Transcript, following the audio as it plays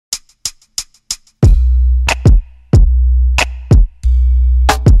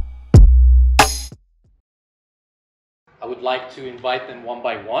would like to invite them one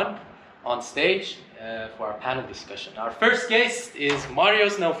by one on stage for our panel discussion. Our first guest is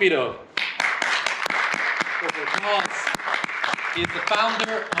Marios Neofytou. He is the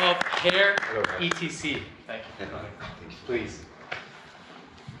founder of Hair ETC. Thank you. Please.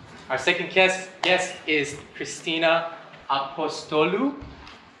 Our second guest is Kristina Apostolou.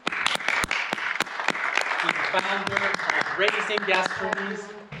 She's the founder of Raising Gastronomes,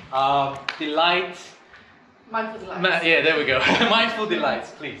 Mindful Delights. Yeah, there we go. Mindful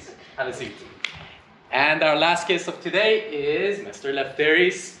Delights, please. Have a seat. And our last guest of today is Mr.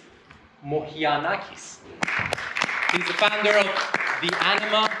 Lefteris Mohianakis. He's the founder of the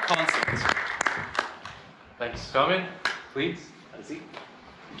Anama concept. Thanks for coming. Please, have a seat.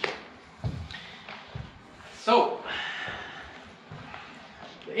 So,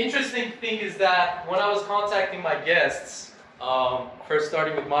 the interesting thing is that when I was contacting my guests, first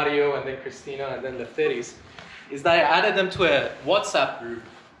starting with Mario and then Kristina and then Lefteris, is that I added them to a WhatsApp group.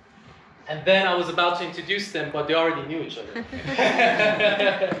 And then I was about to introduce them, but they already knew each other.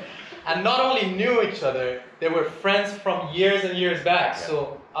 And not only knew each other, they were friends from years and years back. Yeah.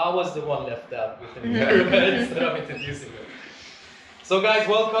 So I was the one left out with them instead of introducing them. So guys,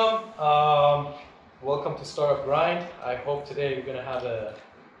 welcome. Welcome to Startup Grind. I hope today we're going to have a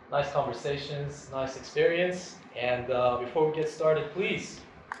nice conversations, nice experience. And before we get started, please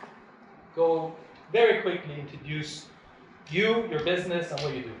go very quickly introduce you, your business, and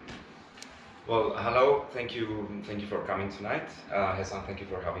what you do. Well, hello. Thank you for coming tonight. Hess, thank you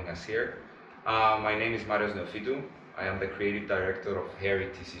for having us here. My name is Marios Neofytou. I am the creative director of Hair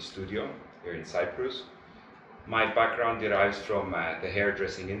ETC Studio here in Cyprus. My background derives from the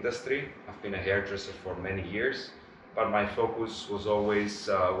hairdressing industry. I've been a hairdresser for many years, but my focus was always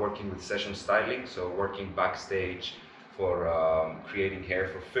working with session styling, so working backstage for creating hair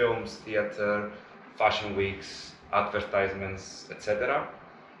for films, theater, fashion weeks, advertisements, etc.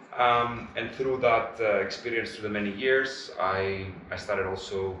 And through that experience through the many years, I started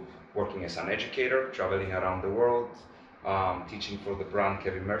also working as an educator, traveling around the world, teaching for the brand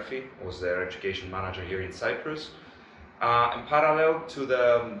Kevin Murphy. I was their education manager here in Cyprus. In parallel to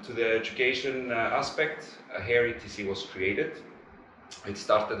the education aspect, Hair ETC was created. It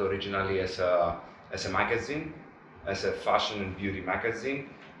started originally as a magazine, as a fashion and beauty magazine,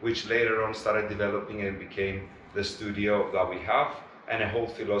 which later on started developing and became the studio that we have, and a whole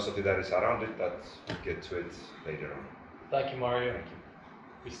philosophy that is around it that we'll get to it later on. Thank you, Mario. Thank you.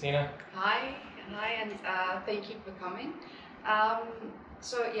 Kristina? Hi, and thank you for coming.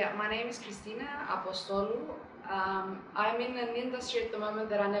 So yeah, my name is Kristina Apostolou. I'm in an industry at the moment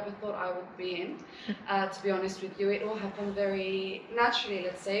that I never thought I would be in, to be honest with you. It all happened very naturally,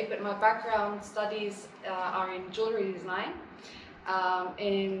 let's say, but my background studies are in jewelry design.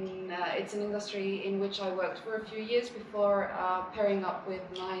 It's an industry in which I worked for a few years before pairing up with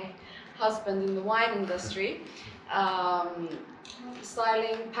my husband in the wine industry.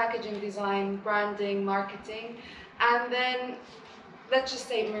 Styling, packaging design, branding, marketing, and then let's just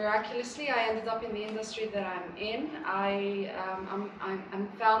say miraculously I ended up in the industry that I'm in. I'm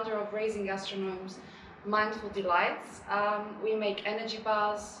founder of Raising Gastronomes, Mindful Delights. We make energy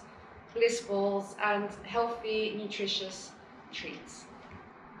bars, bliss balls, and healthy, nutritious treats.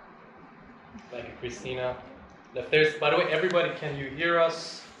 Thank you, Kristina. Lefteris, by the way, everybody, can you hear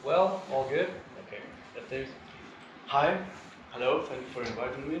us well? All good? Okay. Lefteris. Hi. Hello. Thank you for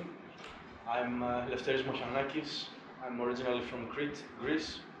inviting me. I'm Lefteris Mohianakis. I'm originally from Crete,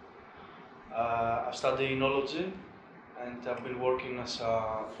 Greece. I study enology, and I've been working as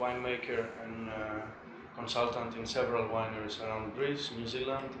a winemaker and consultant in several wineries around Greece, New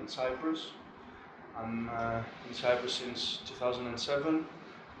Zealand, and Cyprus. I'm in Cyprus since 2007,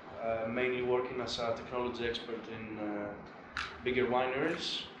 mainly working as a technology expert in bigger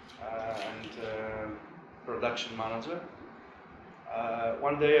wineries and production manager.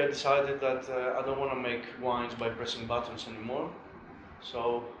 One day I decided that I don't want to make wines by pressing buttons anymore,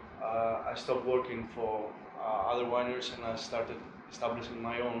 so I stopped working for other wineries and I started establishing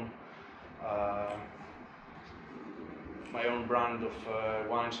my own brand of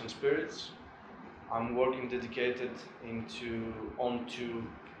wines and spirits. I'm working dedicated onto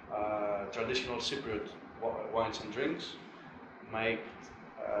traditional Cypriot wines and drinks, made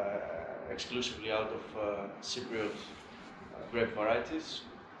exclusively out of Cypriot grape varieties.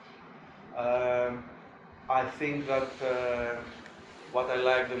 I think that what I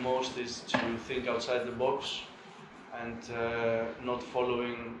like the most is to think outside the box and not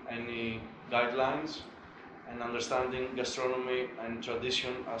following any guidelines, and understanding gastronomy and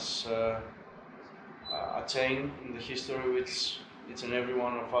tradition as a chain in the history which each and every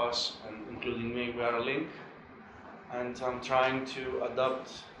one of us, and including me, we are a link. and I'm trying to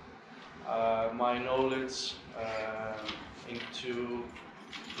adapt my knowledge into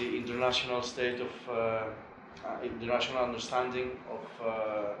the international state of international understanding of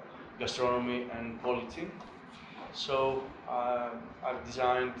gastronomy and quality. So I've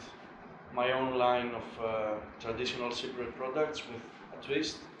designed my own line of traditional Cypriot products with a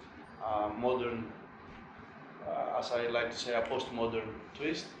twist, modern, as I like to say, a postmodern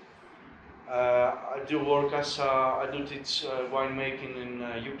twist. I do work as I do teach winemaking in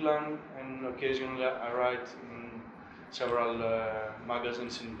UPlan, and occasionally I write in several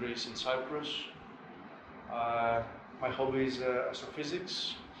magazines in Greece and Cyprus. My hobby is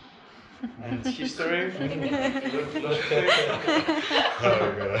astrophysics and history, philosophy,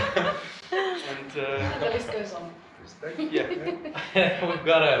 and The list goes on. yeah. we've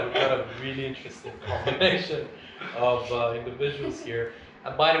got a really interesting combination of individuals here.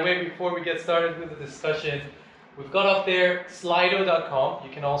 And by the way, before we get started with the discussion, we've got up there slido.com.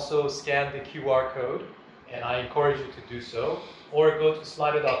 You can also scan the QR code, and I encourage you to do so. Or go to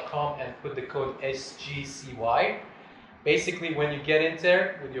slido.com and put the code SGCY. Basically, when you get in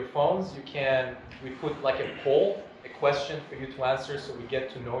there with your phones, we put like a poll, a question for you to answer, so we get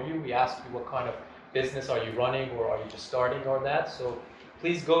to know you. We ask you what kind of business are you running, or are you just starting, or that. So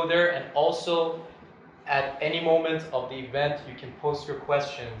please go there, and also at any moment of the event, you can post your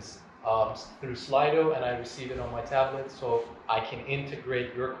questions through Slido, and I receive it on my tablet, so I can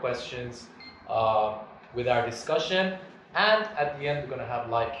integrate your questions with our discussion. And at the end, we're going to have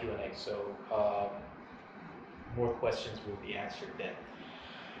live Q&A, so more questions will be answered then.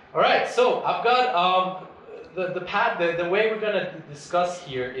 All right, so I've got the way we're going to discuss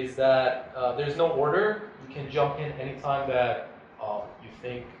here is that there's no order. You can jump in anytime that you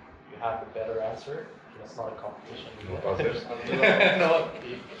think you have the better answer. That's not a competition. No.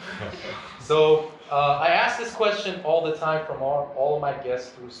 So I ask this question all the time from all of my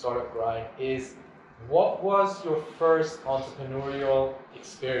guests through Startup Grind is, what was your first entrepreneurial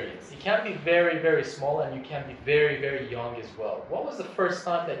experience? It can be very, very small, and you can be very, very young as well. What was the first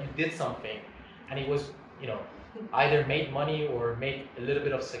time that you did something and it was, either made money or made a little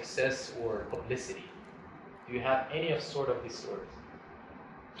bit of success or publicity? Do you have any of sort of these stories?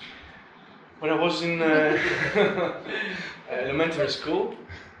 When I was in elementary school,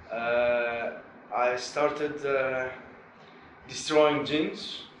 I started destroying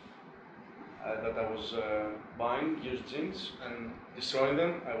jeans that I was buying, used jeans, and destroying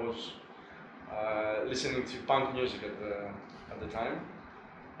them. I was listening to punk music at the time,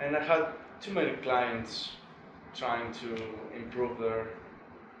 and I had too many clients trying to improve their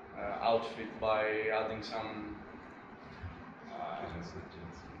outfit by adding some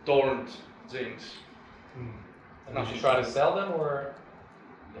torn jeans. And did you try to sell them, or?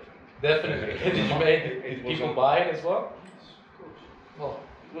 Definitely. Did people buy it as well? Yes, of course. Well,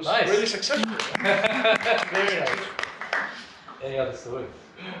 it was nice. really successful. Very nice. Any other stories?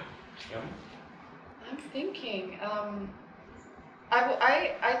 Yeah. I'm thinking.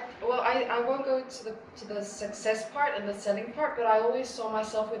 I won't go to the success part and the selling part, but I always saw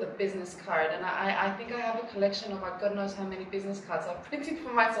myself with a business card, and I think I have a collection of God knows how many business cards I've printed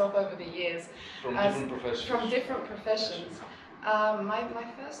for myself over the years. From different professions. From different professions. My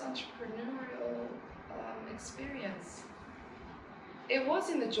first entrepreneurial experience, it was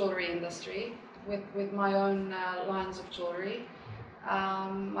in the jewelry industry with my own lines of jewelry,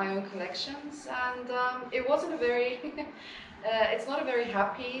 my own collections, and it wasn't a very it's not a very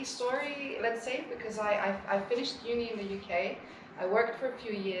happy story, let's say, because I finished uni in the UK. I worked for a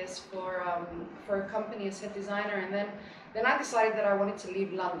few years for a company as head designer, and then I decided that I wanted to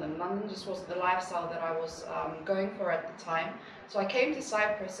leave London. London just wasn't the lifestyle that I was going for at the time. So I came to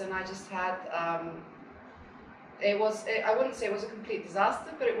Cyprus, and I just had I wouldn't say it was a complete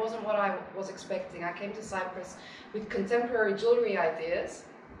disaster, but it wasn't what I was expecting. I came to Cyprus with contemporary jewelry ideas,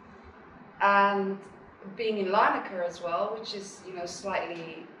 and being in Larnaca as well, which is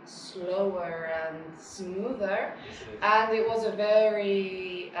slightly slower and smoother, and it was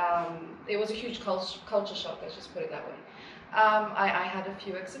a huge culture shock. Let's just put it that way. I had a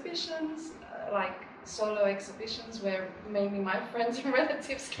few exhibitions, like solo exhibitions, where mainly my friends and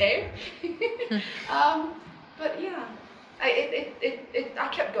relatives came. But yeah, I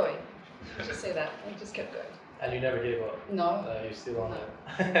kept going. Let's just say that. I just kept going. And you never gave up? No. You're still on it?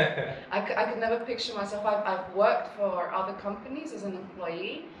 I could never picture myself. I've worked for other companies as an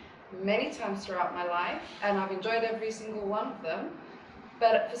employee many times throughout my life, and I've enjoyed every single one of them.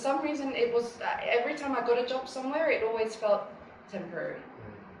 But for some reason, it was every time I got a job somewhere, it always felt temporary,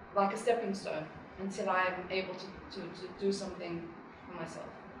 like a stepping stone, until I'm able to do something for myself.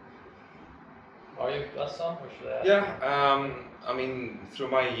 Mario, you got some, or should I ask? Yeah, I mean, through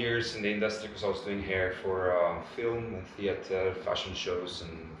my years in the industry, because I was doing hair for film and theater, fashion shows,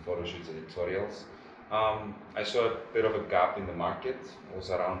 and photo shoots, editorials, I saw a bit of a gap in the market. I was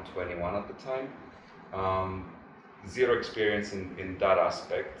around 21 at the time. Zero experience in that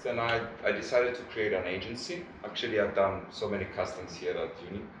aspect, and I decided to create an agency. Actually, I've done so many castings here at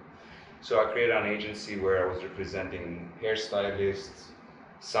uni. So I created an agency where I was representing hairstylists,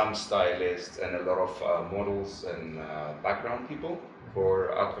 some stylists, and a lot of models and background people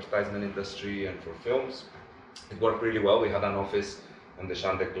for advertisement industry and for films. It worked really well. We had an office on the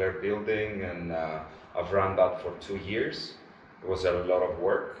Chandelier building, and I've run that for 2 years. It was a lot of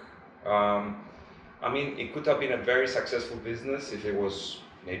work. I mean, it could have been a very successful business if it was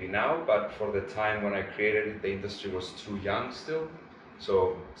maybe now, but for the time when I created it, the industry was too young still.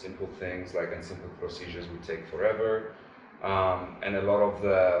 So simple things like and simple procedures would take forever. And a lot of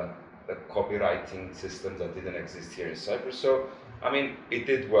the copywriting systems that didn't exist here in Cyprus. So, I mean, it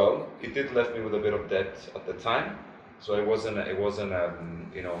did well. It did left me with a bit of debt at the time. So it wasn't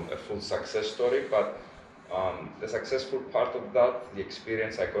you know, a full success story, but the successful part of that, the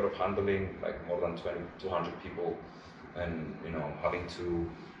experience I got of handling like more than 200 people, and you know, having to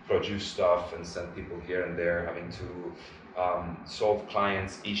produce stuff and send people here and there, having to solve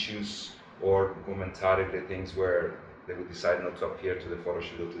clients' issues, or momentarily things where they would decide not to appear to the photo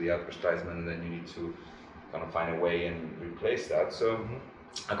shoot or to the advertisement, and then you need to kind of find a way and replace that. So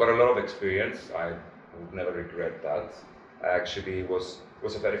I got a lot of experience. I would never regret that. I actually was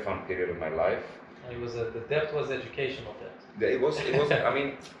a very fun period of my life. And it was the debt was educational debt. It was I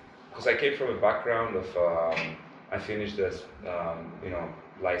mean, because I came from a background of I finished as you know,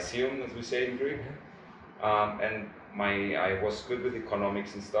 lyceum, as we say in Greek, and I was good with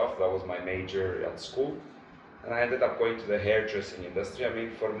economics and stuff. That was my major at school, and I ended up going to the hairdressing industry. I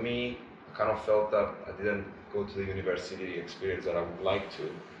mean, for me, I kind of felt that I didn't go to the university experience that I would like to.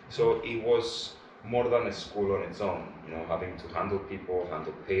 So it was more than a school on its own. You know, having to handle people,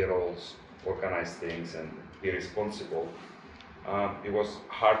 handle payrolls, organize things, and be responsible. It was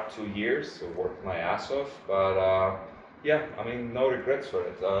hard 2 years, so worked my ass off, but yeah, I mean, no regrets for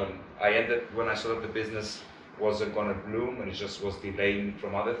it. I ended, when I saw that the business wasn't gonna bloom and it just was delaying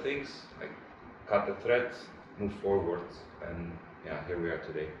from other things, I cut the thread, moved forward, and yeah, here we are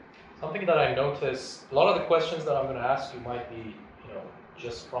today. Something that I noticed, a lot of the questions that I'm gonna ask you might be, you know,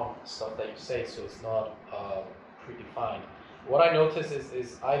 just from stuff that you say, so it's not predefined. What I notice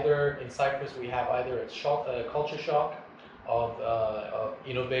is either in Cyprus we have either a culture shock of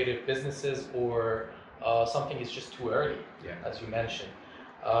innovative businesses, or something is just too early, as you mentioned,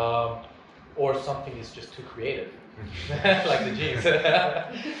 or something is just too creative, like the jeans.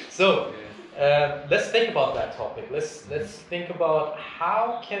 So let's think about that topic. Let's think about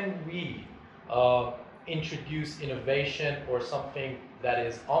how can we introduce innovation or something that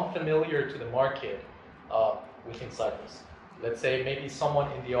is unfamiliar to the market within Cyprus. Let's say maybe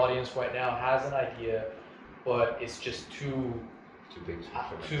someone in the audience right now has an idea, but it's just too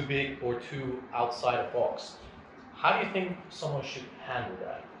big or too outside the box. How do you think someone should handle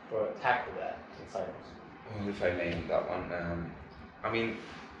that or tackle that in Cyprus? Well, if I may, that one, I mean,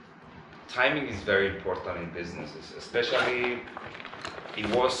 timing is very important in businesses, especially. It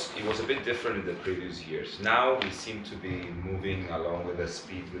was a bit different in the previous years. Now we seem to be moving along with the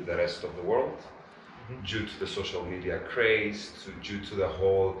speed with the rest of the world, due to the social media craze, due to the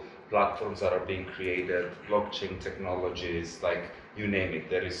whole platforms that are being created, blockchain technologies, like you name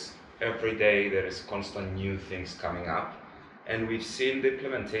it. Every day there is constant new things coming up, and we've seen the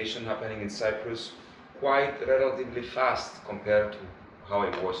implementation happening in Cyprus quite relatively fast compared to how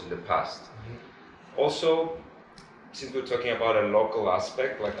it was in the past. Also, since we're talking about a local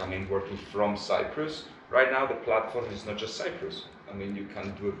aspect, like I mean, working from Cyprus, right now the platform is not just Cyprus. I mean, you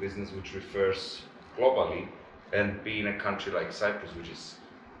can do a business which refers globally and be in a country like Cyprus, which is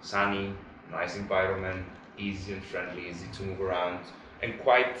sunny, nice environment, easy and friendly, easy to move around, and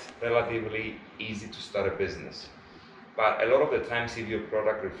quite relatively easy to start a business. But a lot of the times, if your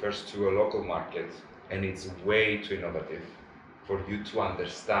product refers to a local market and it's way too innovative for you to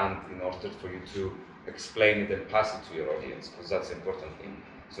understand, in order for you to explain it and pass it to your audience, because that's the important thing.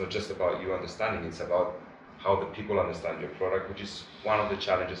 It's not just about you understanding, it's about how the people understand your product, which is one of the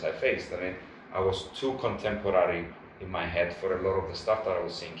challenges I faced. I mean, I was too contemporary in my head for a lot of the stuff that I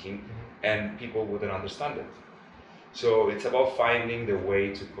was thinking, and people wouldn't understand it. So it's about finding the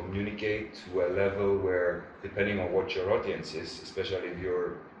way to communicate to a level where, depending on what your audience is, especially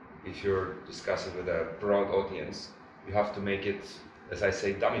if you're discussing with a broad audience, you have to make it, as I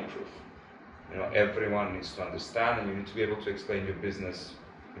say, dummy-proof. You know, everyone needs to understand, and you need to be able to explain your business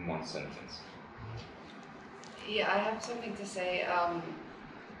in one sentence. Yeah, I have something to say.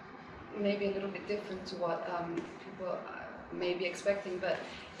 Maybe a little bit different to what people may be expecting, but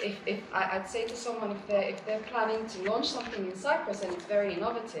if I'd say to someone, if they're planning to launch something in Cyprus and it's very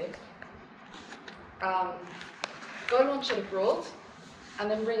innovative, go launch it abroad and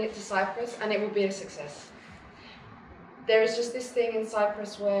then bring it to Cyprus, and it will be a success. There is just this thing in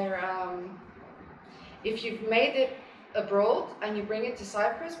Cyprus where if you've made it abroad and you bring it to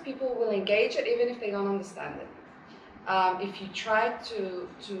Cyprus, people will engage it even if they don't understand it. If you try to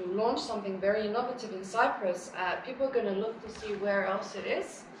launch something very innovative in Cyprus, people are going to look to see where else it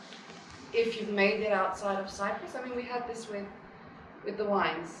is. If you've made it outside of Cyprus, I mean, we had this with the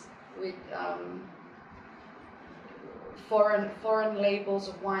wines, with foreign labels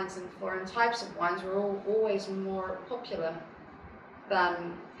of wines and foreign types of wines were always more popular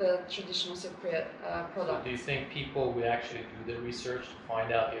than the traditional Cypriot product. So do you think people would actually do the research to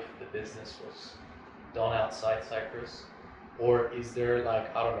find out if the business was done outside Cyprus? Or is there,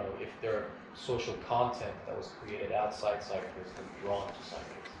 like, I don't know, if there are social content that was created outside Cyprus and drawn to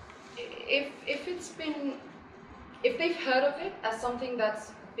Cyprus? If they've heard of it as something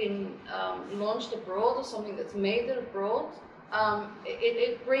that's been launched abroad or something that's made it abroad,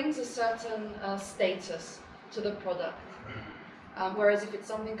 it brings a certain status to the product. Whereas if it's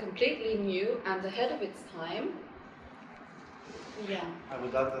something completely new and ahead of its time, yeah. I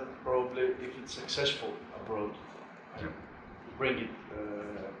would add that probably if it's successful abroad, bring it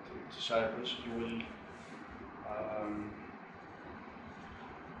to Cyprus, you will how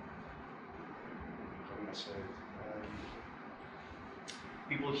can I say it?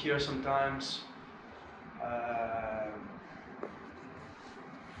 People here sometimes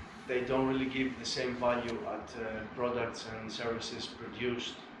they don't really give the same value at products and services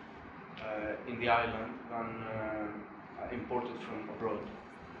produced in the island than imported from abroad.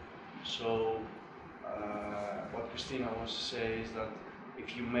 So what Kristina wants to say is that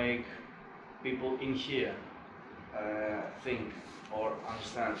if you make people in here think or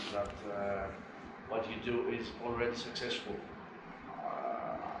understand that what you do is already successful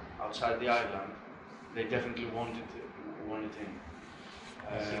outside the island, they definitely want it in.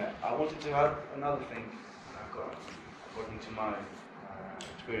 I wanted to add another thing, according to my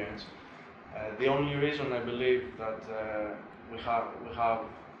experience. The only reason I believe that we have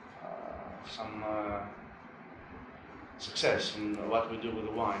some success in what we do with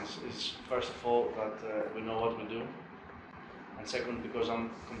the wines is, first of all, that we know what we do, and second, because I'm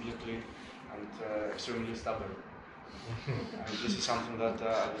completely and extremely stubborn. And this is something that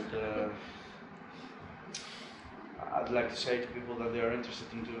I'd like to say to people that they are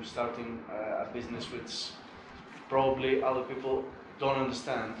interested into starting a business which probably other people don't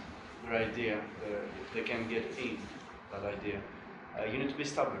understand their idea, they can get in that idea. You need to be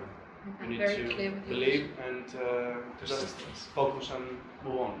stubborn. You need to believe and just focus and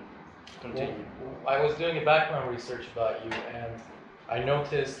move on. Continue. Well, I was doing a background research about you, and I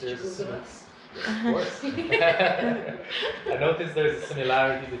noticed there's a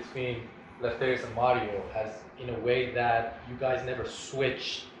similarity between Lefteris and Mario, as in a way that you guys never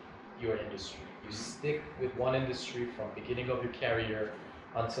switch your industry. You stick with one industry from beginning of your career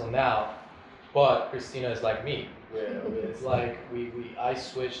until now. But Kristina is like me, where it's like I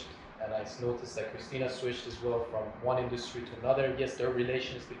switched, and I noticed that Kristina switched as well from one industry to another. Yes, there are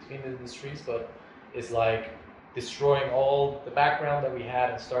relations between the industries, but it's like destroying all the background that we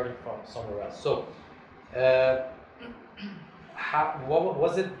had and starting from somewhere else. So, what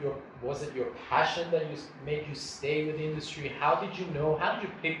was it your passion that made you stay with the industry? How did you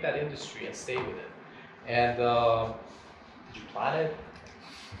pick that industry and stay with it? And did you plan it?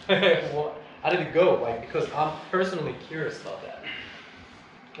 How did it go? Like, because I'm personally curious about that.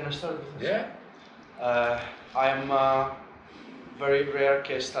 Can I start with this? Yeah. I'm a very rare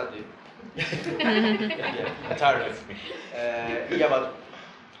case study. Entirely. But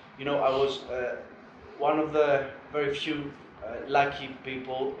you know, I was one of the very few lucky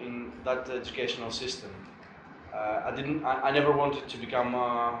people in that educational system. I never wanted to become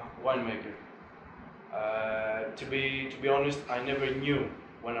a winemaker. To be honest, I never knew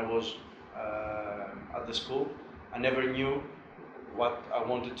when I was at the school. I never knew what I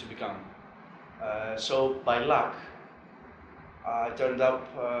wanted to become. So by luck, I turned up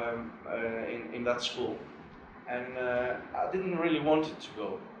in that school, and I didn't really want it to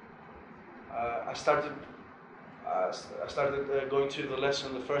go. I started going to the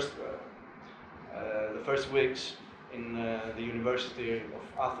lesson the first weeks in the University of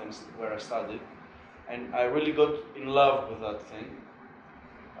Athens, where I studied, and I really got in love with that thing.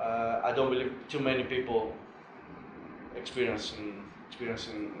 I don't believe too many people experiencing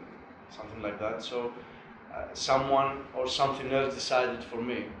something like that. So someone or something else decided for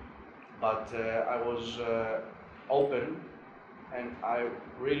me. But I was open, and I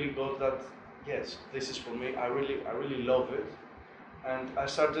really got that, yes, this is for me. I really love it, and I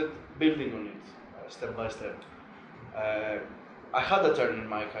started building on it step by step. I had a turn in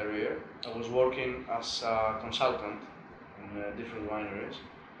my career. I was working as a consultant in different wineries,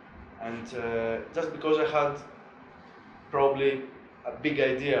 and just because I had probably a big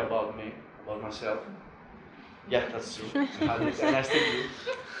idea about me, about myself. Yeah, that's true. I had it, and I still do.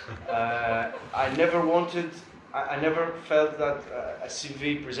 I never felt that a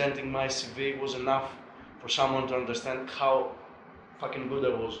CV, presenting my CV, was enough for someone to understand how fucking good I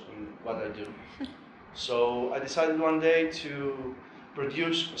was in what I do. So I decided one day to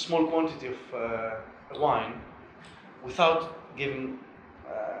produce a small quantity of wine without caring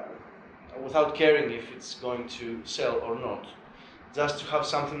if it's going to sell or not, just to have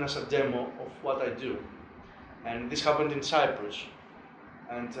something as a demo of what I do. And this happened in Cyprus.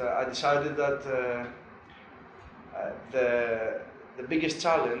 And I decided that the biggest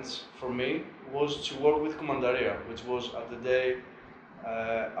challenge for me was to work with Commandaria, which was at the day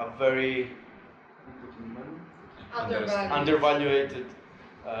a very undervalued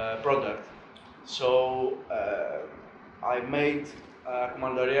product. So I made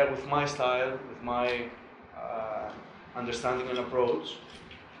Commandaria with my style, with my understanding and approach.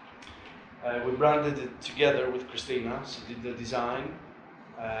 We branded it together with Kristina. She did the design,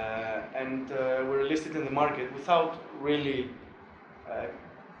 and we released it in the market without really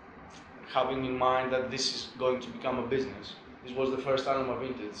having in mind that this is going to become a business. This was the first Anama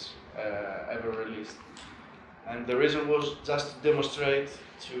vintage ever released, and the reason was just to demonstrate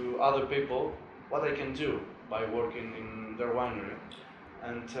to other people what I can do by working in their winery.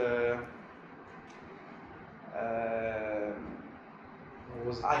 And what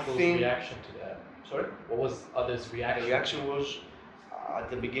was people's reaction to that? Sorry? What was others' reaction? The reaction was, at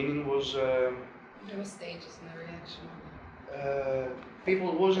the beginning was... there were stages in the reaction.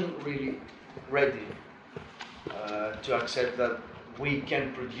 People wasn't really ready to accept that we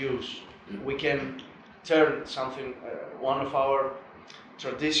can produce, we can turn something, one of our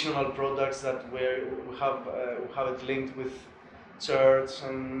traditional products that we have it linked with church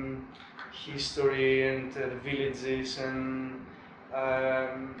and history and the villages and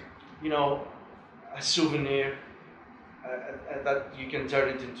you know, a souvenir that you can turn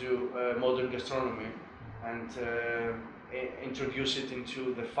it into modern gastronomy and introduce it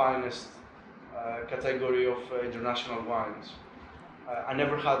into the finest category of international wines. I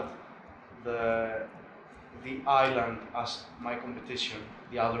never had the island as my competition,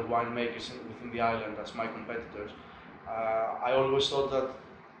 the other winemakers within the island as my competitors. I always thought that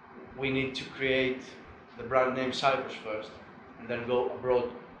we need to create the brand name Cyprus first and then go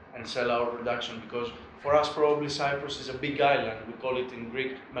abroad and sell our production, because for us probably Cyprus is a big island. We call it in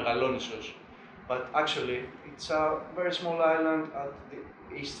Greek Megalonissos, but actually it's a very small island at the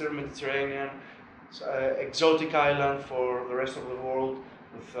Eastern Mediterranean. It's an exotic island for the rest of the world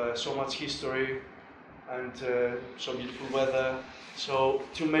with so much history and so beautiful weather. So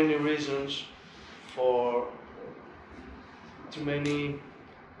too many reasons for too many,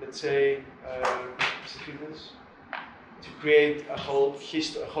 let's say, to create a whole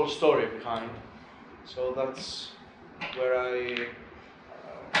story behind. So that's where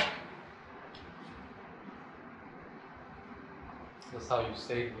that's how you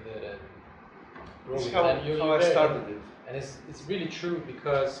stayed with it and grew that's with how, it. how I started it. And it's really true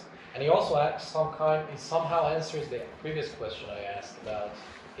because, and he also asks he somehow answers the previous question I asked about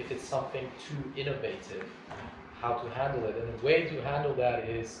if it's something too innovative, how to handle it. And the way to handle that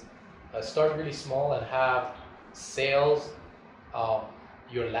is start really small and have sales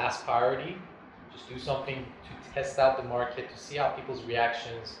your last priority. Just do something to test out the market, to see how people's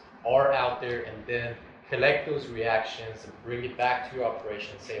reactions are out there, and then collect those reactions and bring it back to your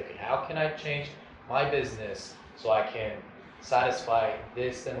operation and say, okay, how can I change my business so I can satisfy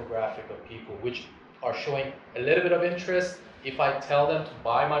this demographic of people which are showing a little bit of interest. If I tell them to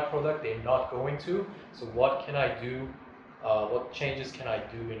buy my product, they're not going to. So what can I do? What changes can I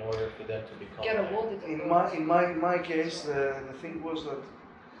do in order for them to become? Get awarded. In my case, the thing was that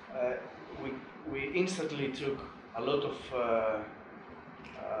we instantly took a lot of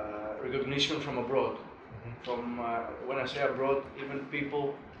recognition from abroad. Mm-hmm. From when I say abroad, even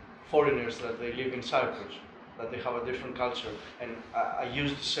people, foreigners that they live in Cyprus, that they have a different culture. And I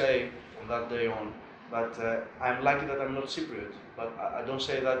used to say from that day on that I'm lucky that I'm not Cypriot, but I don't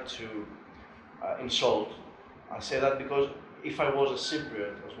say that to insult. I say that because if I was a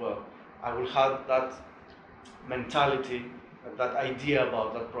Cypriot as well, I would have that mentality, that idea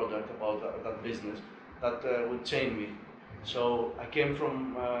about that product, about that business, that would chain me. So I came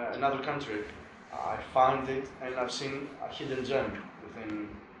from another country. I found it, and I've seen a hidden gem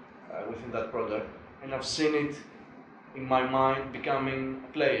within that product, and I've seen it in my mind becoming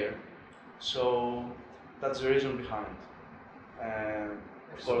a player. So that's the reason behind.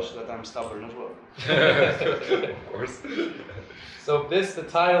 Of course, that I'm stubborn as well. Of course. So the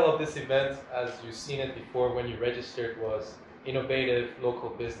title of this event, as you've seen it before when you registered, was Innovative Local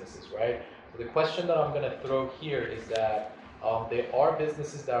Businesses, right? So the question that I'm going to throw here is that there are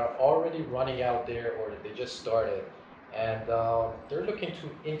businesses that are already running out there, or they just started, and they're looking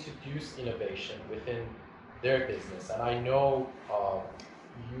to introduce innovation within their business. And I know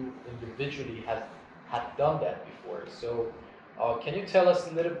you individually had done that before. So can you tell us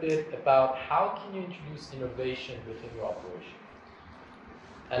a little bit about how can you introduce innovation within your operation?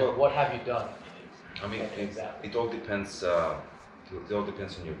 And Well, what have you done? I mean, it all depends. It all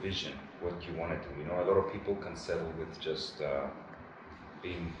depends on your vision, what you want to do. You know, a lot of people can settle with just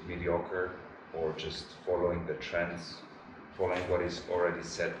being mediocre or just following the trends, following what is already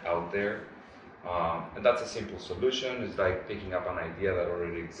set out there. And that's a simple solution. It's like picking up an idea that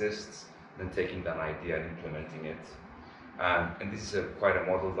already exists, then taking that idea and implementing it. And this is quite a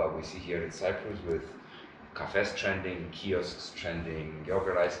model that we see here in Cyprus, with cafes trending, kiosks trending,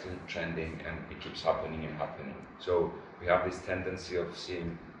 yogurt ice cream trending, and it keeps happening and happening. So we have this tendency of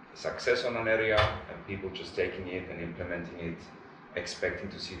seeing success on an area and people just taking it and implementing it, expecting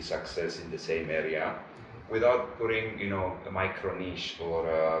to see the success in the same area, without putting, you know, a micro niche or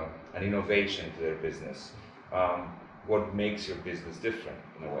an innovation to their business. What makes your business different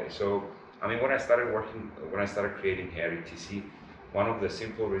in a way? So, I mean, when I started creating Hair ETC, one of the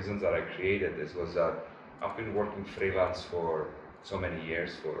simple reasons that I created this was that I've been working freelance for so many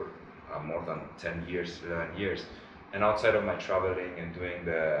years, for more than 10 years, 11 years. And outside of my traveling and doing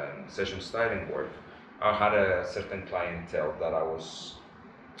the session styling work, I had a certain clientele that I was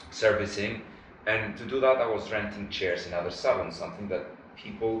servicing. And to do that, I was renting chairs in other salons, something that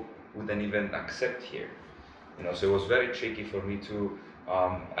people wouldn't even accept here. You know, so it was very tricky for me to,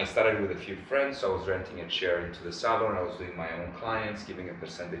 I started with a few friends, so I was renting a chair into the salon, I was doing my own clients, giving a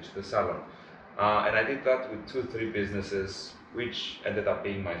percentage to the salon. And I did that with 2-3 businesses, which ended up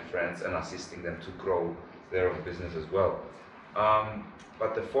being my friends and assisting them to grow their own business as well.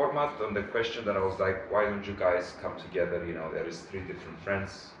 But the format on the question that I was like, why don't you guys come together? You know, there is 3 different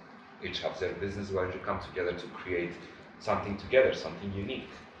friends, each have their business, why don't you come together to create something together, something unique?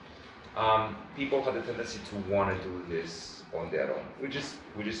 People had a tendency to want to do this on their own, which is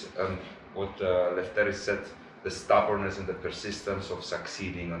what Lefteris said, the stubbornness and the persistence of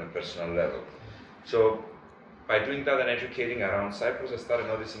succeeding on a personal level. So by doing that and educating around Cyprus, I started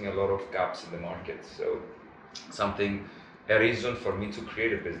noticing a lot of gaps in the market. So a reason for me to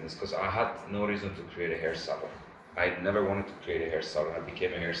create a business, because I had no reason to create a hair salon. I never wanted to create a hair salon. I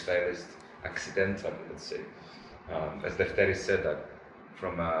became a hairstylist accidentally, let's say. As Lefteris said, that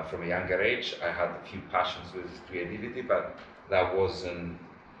from a younger age, I had a few passions with creativity, but that was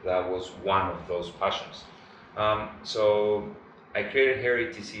one of those passions. So I created Hair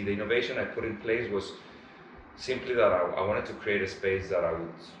ETC. The innovation I put in place was simply that I wanted to create a space that I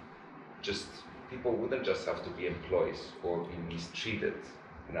would people wouldn't just have to be employees or be mistreated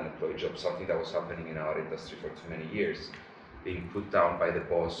in an employee job, something that was happening in our industry for too many years, being put down by the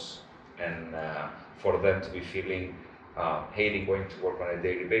boss, and for them to be feeling hating going to work on a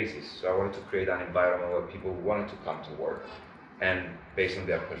daily basis. So I wanted to create an environment where people wanted to come to work, and based on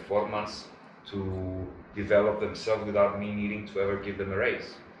their performance, to develop themselves without me needing to ever give them a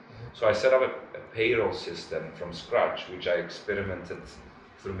raise. So I set up a payroll system from scratch, which I experimented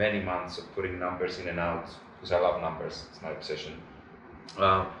through many months of putting numbers in and out, because I love numbers, it's my obsession,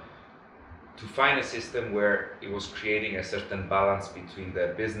 to find a system where it was creating a certain balance between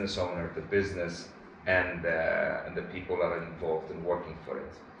the business owner, the business, and the people that are involved in working for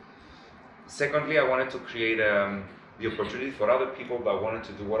it. Secondly, I wanted to create the opportunity for other people that wanted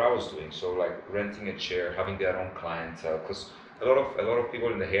to do what I was doing. So like renting a chair, having their own clientele, because a lot of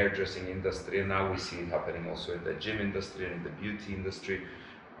people in the hairdressing industry, and now we see it happening also in the gym industry and in the beauty industry.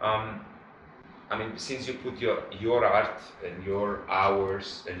 I mean, since you put your art and your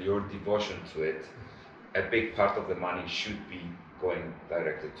hours and your devotion to it, a big part of the money should be going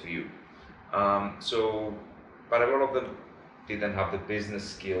directed to you. But a lot of them didn't have the business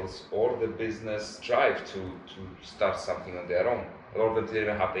skills or the business drive to start something on their own. A lot of them didn't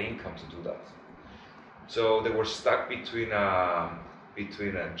even have the income to do that. So they were stuck between a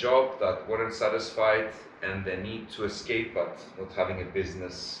job that weren't satisfied and the need to escape, but not having a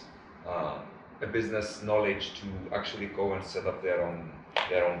business knowledge to actually go and set up their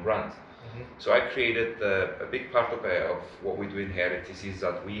own brand. So I created a big part of what we do in Heritage is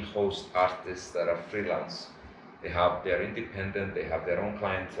that we host artists that are freelance. They're independent, they have their own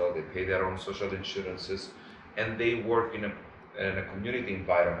clientele, they pay their own social insurances, and they work in a community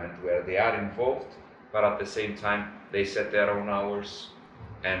environment where they are involved, but at the same time they set their own hours,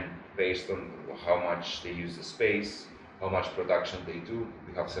 and based on how much they use the space, how much production they do,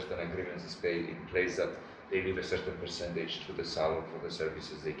 we have certain agreements in place that they leave a certain percentage to the salon for the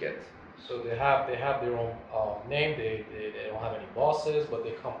services they get. So they have their own name. They don't have any bosses, but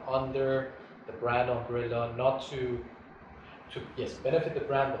they come under the brand umbrella, not to yes, benefit the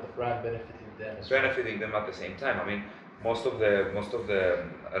brand, but the brand benefiting them as well. Benefiting them at the same time. I mean, most of the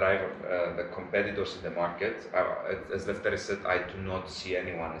competitors in the market, as Lefteris said, I do not see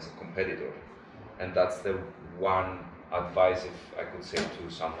anyone as a competitor, and that's the one advice, if I could say to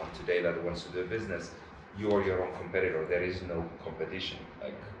someone today that wants to do a business, you are your own competitor. There is no competition.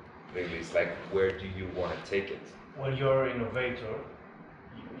 Like, really, it's like, where do you want to take it? When you're an innovator,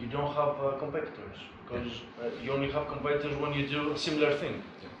 you don't have competitors, because you only have competitors when you do a similar thing.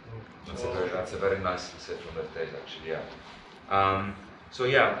 That's a very nice set from Lefteris, actually. Yeah. So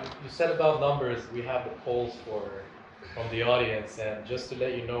yeah. You said about numbers. We have the polls from the audience, and just to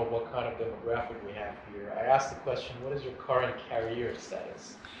let you know what kind of demographic we have here, I asked the question, what is your current career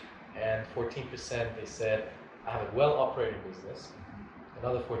status? And 14% they said, I have a well-operating business.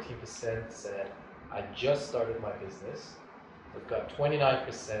 Another 14% said, I just started my business. We've got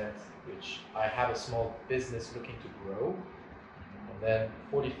 29%, which I have a small business looking to grow. And then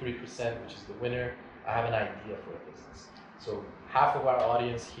 43%, which is the winner, I have an idea for a business. So half of our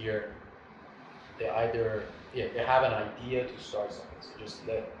audience here, they have an idea to start something. So just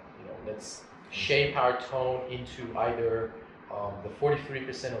let's shape our tone into either the 43%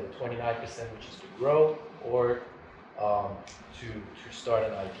 or the 29%, which is to grow, or to start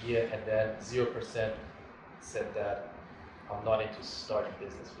an idea. And then 0% said that I'm not into starting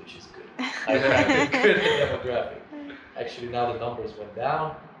business, which is good. I have a good demographic. Actually, now the numbers went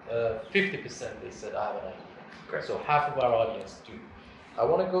down. 50% they said I have an idea. Okay. So half of our audience do. I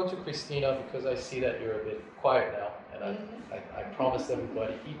want to go to Kristina because I see that you're a bit quiet now, and I promised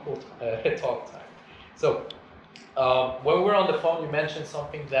everybody equal talk time. So when we were on the phone, you mentioned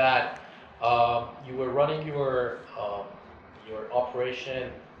something that you were running your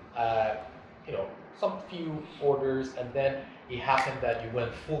operation, some few orders, and then it happened that you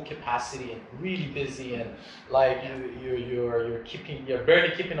went full capacity and really busy, and like you're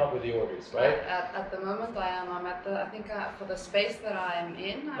barely keeping up with the orders, right? At the moment, I am. I'm at the. I think for the space that I'm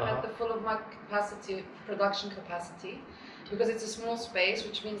in, I'm at the full of my production capacity, because it's a small space,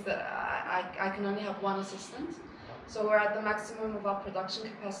 which means that I can only have one assistant. So we're at the maximum of our production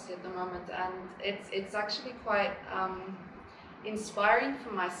capacity at the moment, and it's actually quite inspiring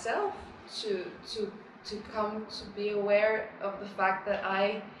for myself to come to be aware of the fact that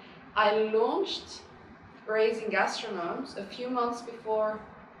I launched Raising Gastronomes a few months before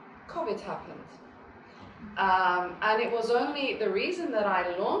COVID happened. And it was only the reason that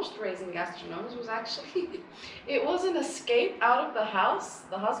I launched Raising Gastronomes was actually, it was an escape out of the house,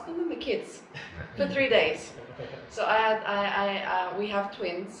 the husband and the kids, for 3 days. So we have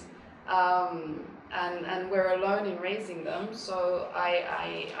twins, and we're alone in raising them. So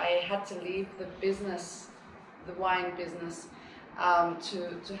I had to leave the business, the wine business,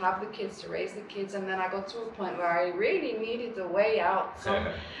 to have the kids, to raise the kids, and then I got to a point where I really needed a way out. So,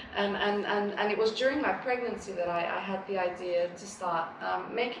 and it was during my pregnancy that I had the idea to start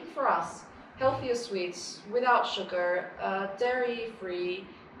making for us healthier sweets without sugar, dairy-free,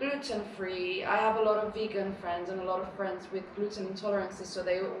 gluten-free. I have a lot of vegan friends and a lot of friends with gluten intolerances, so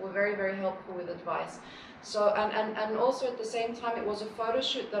they were very, very helpful with advice. So, and also at the same time, it was a photo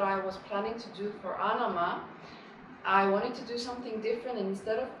shoot that I was planning to do for Anama. I wanted to do something different, and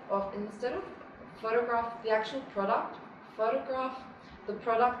instead of photograph the actual product, photograph the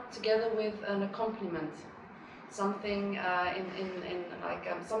product together with an accompaniment, something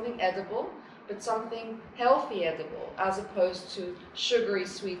something edible, but something healthy edible, as opposed to sugary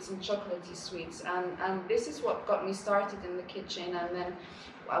sweets and chocolatey sweets. And this is what got me started in the kitchen. And then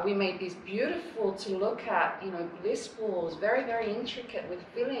we made these beautiful to look at, bliss balls, very, very intricate with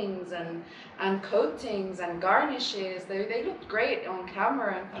fillings and coatings and garnishes. They looked great on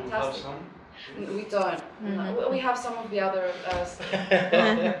camera and fantastic. Do you have some? We don't. No, we have some of the other stuff.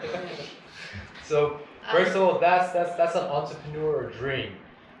 So first of all, that's an entrepreneur dream.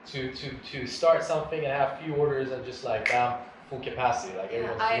 To start something and have few orders and just like full capacity, like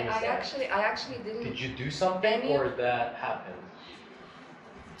everyone's doing I actually didn't. Did you do something, or that happened?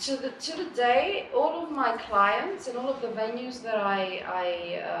 To the day, all of my clients and all of the venues that I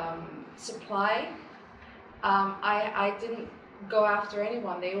supply, I didn't go after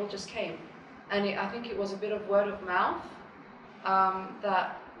anyone. They all just came, and I think it was a bit of word of mouth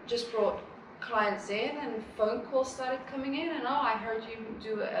that just brought clients in, and phone calls started coming in, and I heard you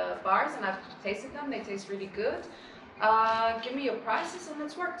do bars, and I've tasted them. They taste really good. Give me your prices and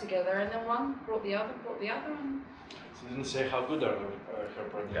let's work together. And then one brought the other, and She didn't say how good are her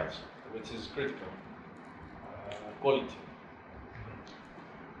products, which is critical. Quality.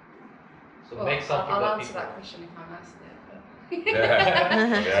 So make something I'll that answer people... that question if I'm asked it.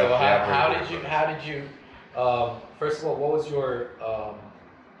 So how did you first of all, what was your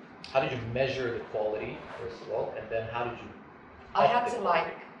how did you measure the quality first of all, and then how did you I had to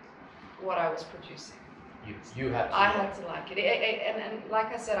like what I was producing. You had to I had to like it. And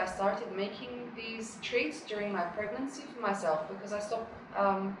like I said, I started making these treats during my pregnancy for myself, because I stopped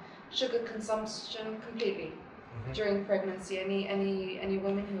sugar consumption completely during pregnancy. Any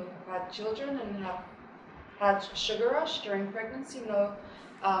women who have had children and have had sugar rush during pregnancy know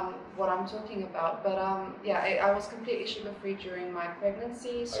what I'm talking about. But I was completely sugar-free during my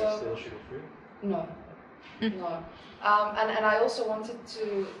pregnancy. So are you still sugar-free? No. No. And I also wanted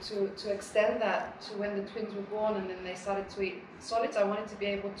to extend that to when the twins were born and then they started to eat solids. I wanted to be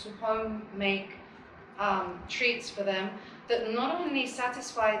able to home make treats for them that not only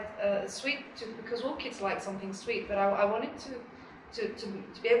satisfied sweet tooth, because all kids like something sweet, but I wanted to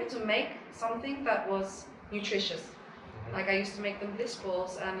be able to make something that was nutritious. Like I used to make them bliss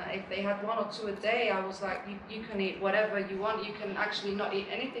balls, and if they had 1 or 2 a day, I was like, you can eat whatever you want. You can actually not eat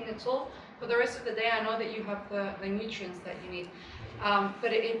anything at all. For the rest of the day, I know that you have the nutrients that you need.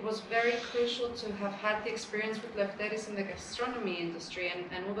 But it was very crucial to have had the experience with Lefteris in the gastronomy industry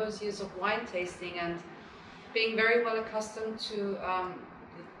and all those years of wine tasting and being very well accustomed to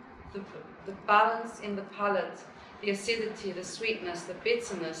the balance in the palate, the acidity, the sweetness, the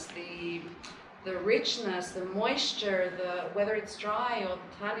bitterness, the richness, the moisture, whether it's dry or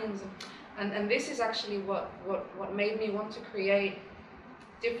the tannins. And this is actually what made me want to create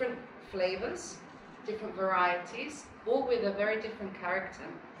different flavors, different varieties, all with a very different character.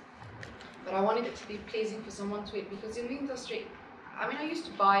 But I wanted it to be pleasing for someone to eat, because in the industry, I mean, I used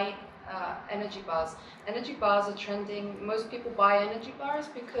to buy energy bars. Energy bars are trending. Most people buy energy bars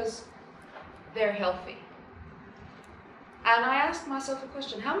because they're healthy. And I asked myself a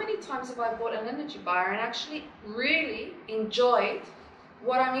question: how many times have I bought an energy bar and actually really enjoyed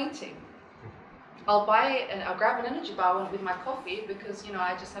what I'm eating? I'll grab an energy bar with my coffee because,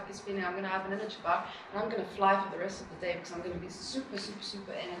 I just have this feeling I'm going to have an energy bar and I'm going to fly for the rest of the day because I'm going to be super, super,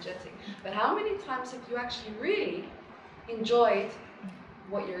 super energetic. But how many times have you actually really enjoyed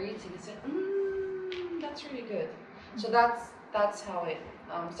what you're eating and said, that's really good? So that's how it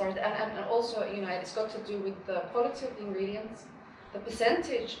started. And also, it's got to do with the quality of the ingredients, the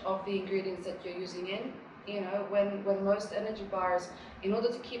percentage of the ingredients that you're using in. When most energy bars, in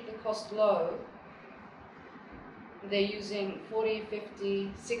order to keep the cost low, they're using 40,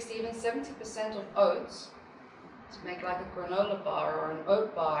 50, 60, even 70% of oats to make like a granola bar or an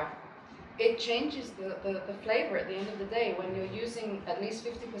oat bar. It changes the flavor at the end of the day. When you're using at least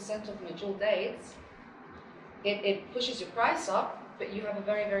 50% of medjool dates, it pushes your price up, but you have a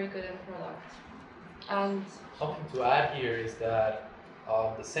very, very good end product. And something to add here is that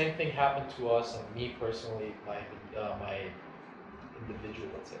the same thing happened to us, and me personally, my individual,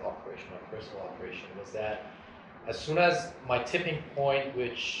 let's say, operation, my personal operation, was that as soon as my tipping point,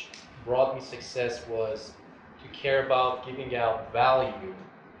 which brought me success, was to care about giving out value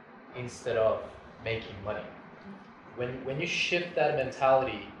instead of making money. When you shift that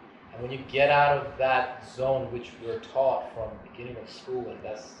mentality, and when you get out of that zone, which we're taught from the beginning of school, and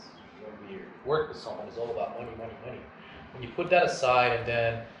that's when we work with someone, it's all about money, money, money. When you put that aside and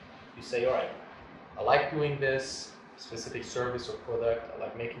then you say, all right, I like doing this specific service or product, I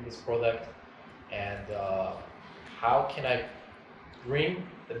like making this product, and how can I bring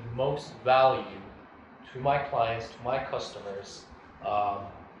the most value to my clients, to my customers,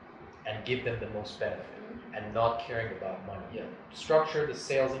 and give them the most benefit, and not caring about money. Structure the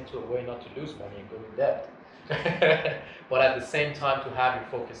sales into a way not to lose money and go in debt, but at the same time to have your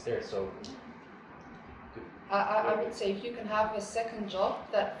focus there. So I would say if you can have a second job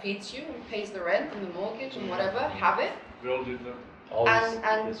that feeds you and pays the rent and the mortgage and whatever, have it. We all did that.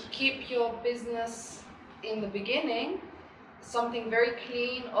 And keep your business in the beginning something very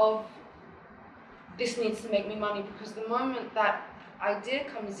clean of, this needs to make me money, because the moment that idea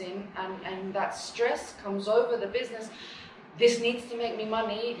comes in and that stress comes over the business, this needs to make me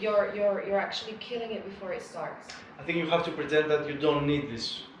money, you're actually killing it before it starts. I think you have to pretend that you don't need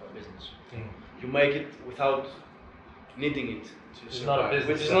this business. You make it without needing it to It's not a survive, business,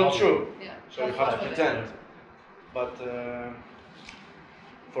 which is it's a not hobby. true. Yeah. So you have to That's pretend. But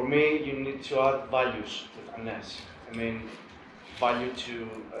for me, you need to add values with an S. I mean, value to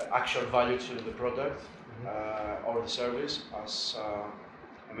actual value to the product or the service. As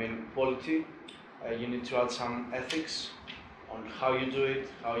I mean, quality. You need to add some ethics on how you do it,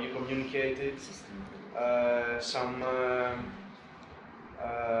 how you communicate it. Some,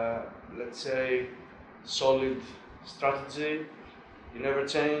 let's say, solid strategy. You never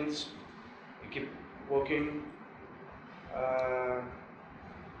change. You keep working.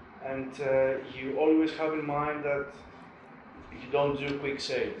 And you always have in mind that you don't do quick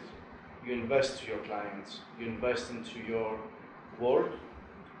sales. You invest to your clients. You invest into your work.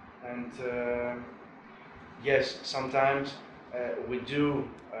 And yes, sometimes we do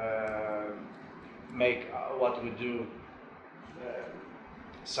make what we do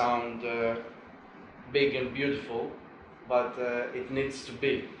sound big and beautiful, but it needs to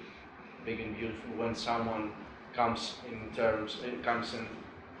be big and beautiful when someone comes and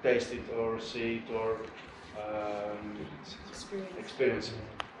taste it or see it or experience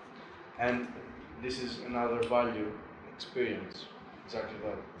it. And this is another value, experience, exactly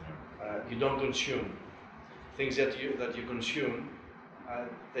that. You don't consume. Things that you consume,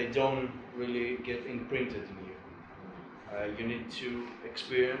 they don't really get imprinted in you. You need to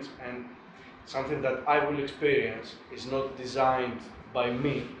experience, and something that I will experience is not designed by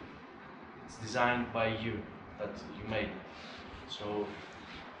me, it's designed by you, that you made. So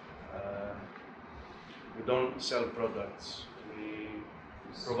we don't sell products, we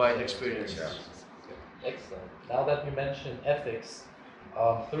provide experiences. Excellent. Now that you mentioned ethics,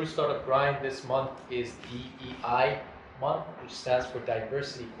 through Startup Grind this month is DEI month, which stands for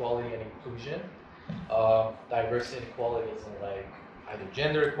Diversity, Equality, and Inclusion. Diversity and equality is in like either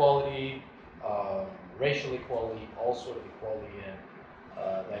gender equality, racial equality, all sort of equality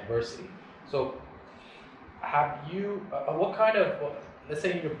and diversity. So, have you? What kind of, let's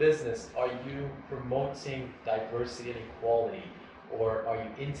say in your business, are you promoting diversity and equality, or are you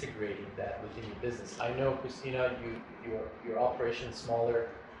integrating that within your business? I know, Kristina, your operation is smaller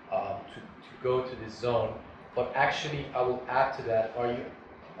to go to this zone, but actually, I will add to that.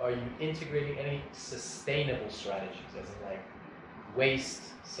 Are you integrating any sustainable strategies, as in like waste,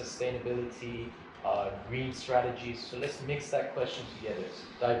 sustainability, green strategies? So let's mix that question together: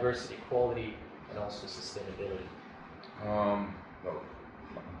 diversity, equality, and also sustainability. Well,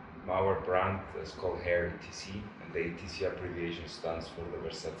 our brand is called Hair ETC, and the ETC abbreviation stands for the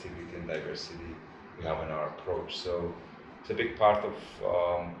versatility and diversity we have in our approach. So it's a big part of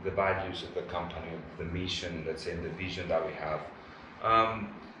the values of the company, of the mission, let's say, and the vision that we have.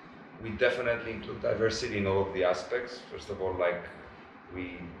 We definitely include diversity in all of the aspects. First of all, like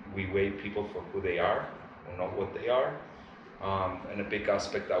we weigh people for who they are, or not what they are. And a big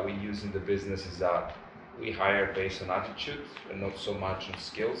aspect that we use in the business is that we hire based on attitude and not so much on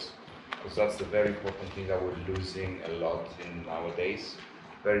skills, because that's the very important thing that we're losing a lot in nowadays.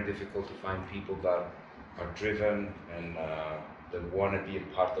 Very difficult to find people that are driven and that want to be a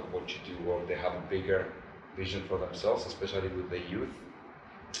part of what you do, or they have a bigger vision for themselves, especially with the youth.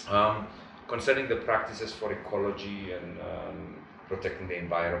 Concerning the practices for ecology and protecting the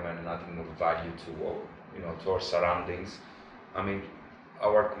environment and adding more value to our surroundings. I mean,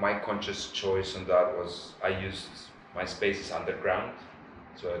 my conscious choice on that was I used my space is underground,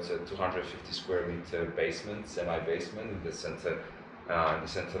 so it's a 250 square meter basement, semi-basement in the center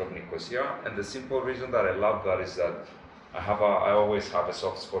of Nicosia. And the simple reason that I love that is that I always have a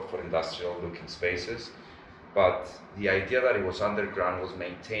soft spot for industrial looking spaces. But the idea that it was underground was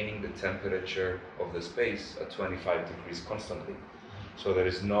maintaining the temperature of the space at 25 degrees constantly. So there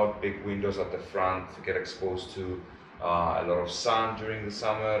is not big windows at the front to get exposed to a lot of sun during the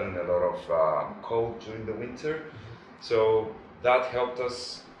summer and a lot of cold during the winter. So that helped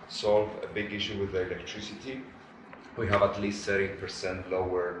us solve a big issue with the electricity. We have at least 30%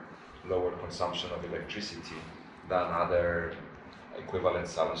 lower consumption of electricity than other equivalent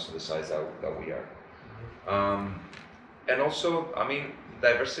salons to the size that we are. And also, I mean,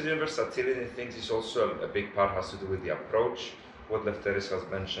 diversity and versatility in things is also a big part, has to do with the approach, what Lefteris has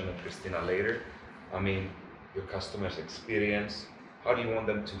mentioned and Kristina later. I mean, your customers' experience, how do you want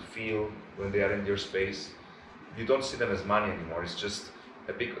them to feel when they are in your space? You don't see them as money anymore. It's just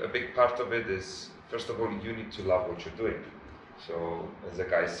a big part of it is, first of all, you need to love what you're doing. So as the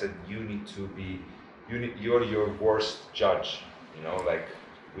guy said, you're your worst judge, like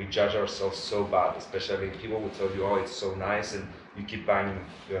we judge ourselves so bad, especially people will tell you, oh, it's so nice, and you keep banging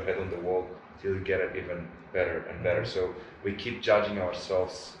your head on the wall till you get it even better and better. So we keep judging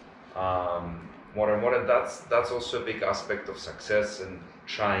ourselves more and more, and that's also a big aspect of success and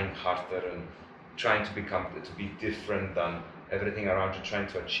trying harder and trying to be different than everything around you, trying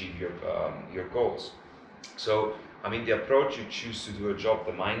to achieve your goals. So, I mean, the approach you choose to do a job,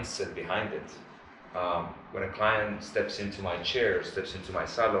 the mindset behind it. When a client steps into my chair, steps into my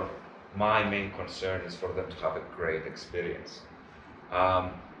salon, my main concern is for them to have a great experience.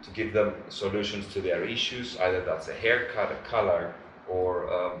 To give them solutions to their issues, either that's a haircut, a color,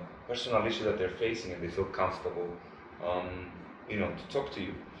 or personal issue that they're facing, and they feel comfortable, to talk to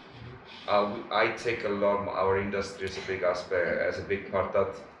you. I take a lot. Our industry is a big aspect, as a big part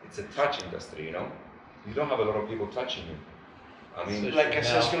that it's a touch industry. You don't have a lot of people touching you. I mean, like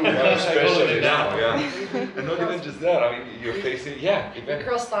assessment, especially now, and not even just that. I mean, you're facing, We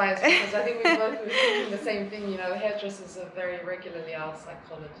cross diets because I think we both were thinking the same thing. Hairdressers are very regularly our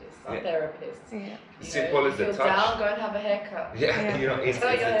psychologists, our therapists. Yeah. Simple as the touch. Feel down, go and have a haircut. It's the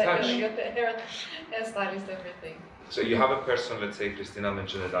touch. Your hairstylist, everything. So you have a person, let's say Kristina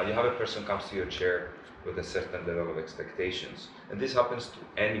mentioned it now, you have a person comes to your chair with a certain level of expectations. And this happens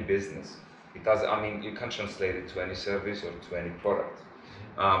to any business. It does, you can translate it to any service or to any product.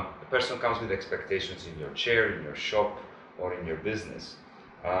 A person comes with expectations in your chair, in your shop, or in your business.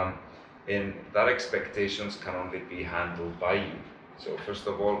 And that expectations can only be handled by you. So first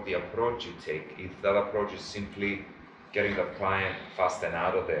of all, the approach you take, if that approach is simply getting that client fast and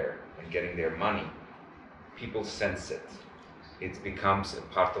out of there and getting their money, people sense it. It becomes a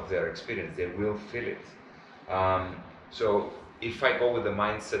part of their experience. They will feel it. So if I go with the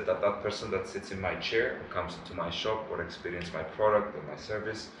mindset that that person that sits in my chair or comes into my shop or experience my product or my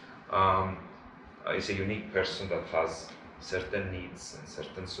service is a unique person that has certain needs and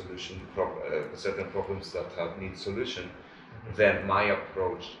certain certain problems that need solution, then my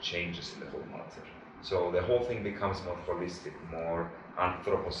approach changes in the whole matter. So the whole thing becomes more holistic, more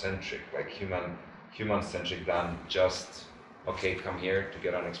anthropocentric, like human-centric than just, okay, come here to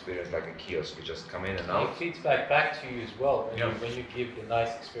get an experience like a kiosk. You just come in and out. It feeds back to you as well. When you give the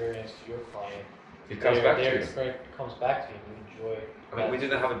nice experience to your client, it comes back to you. Their experience comes back to you. You enjoy. I mean, we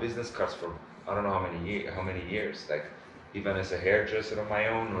didn't have a business cards for I don't know how many years. Like even as a hairdresser on my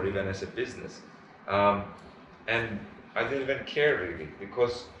own, or even as a business, and I didn't even care really,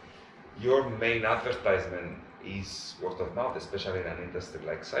 because your main advertisement is word of mouth, especially in an industry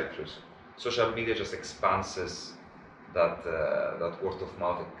like Cyprus. Social media just expands that word of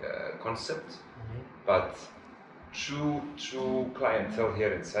mouth concept, but true clientele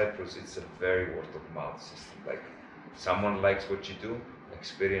here in Cyprus, it's a very word of mouth system. Like someone likes what you do,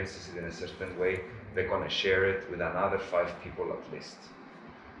 experiences it in a certain way, they're gonna share it with another 5 people at least.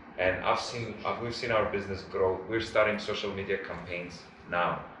 And we've seen our business grow. We're starting social media campaigns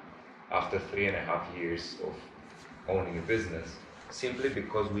now, after 3.5 years of owning a business, simply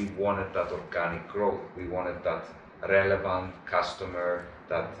because we wanted that organic growth. We wanted that relevant customer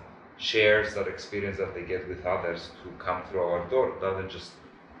that shares that experience that they get with others to come through our door, rather than just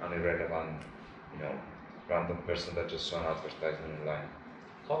an irrelevant, random person that just saw an advertisement online.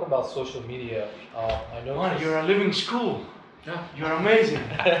 Talk about social media. I know. Man, you're a living school. Yeah. You're amazing.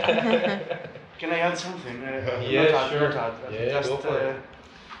 Can I add something? Sure. Just go for it.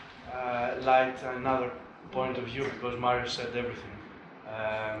 Light another point of view, because Marios said everything.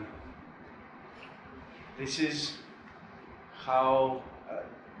 This is how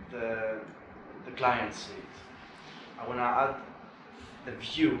the client see it. I want to add the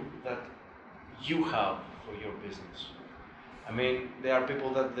view that you have for your business. I mean, there are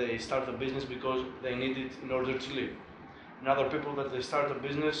people that they start a business because they need it in order to live. And other people that they start a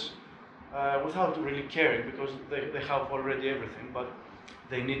business without really caring, because they have already everything, but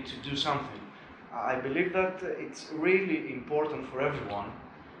they need to do something. I believe that it's really important for everyone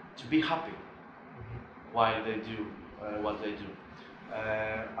to be happy while they do what they do.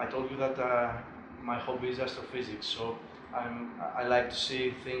 I told you that my hobby is astrophysics, so I like to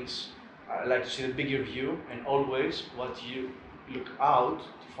see things. I like to see the bigger view, and always what you look out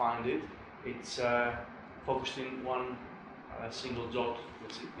to find it's focused in one single dot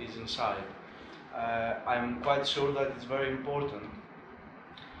which is inside. I'm quite sure that it's very important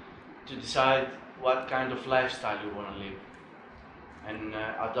to decide what kind of lifestyle you want to live, and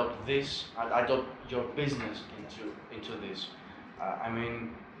adopt your business into this. I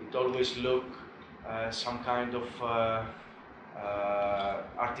mean, it always look some kind of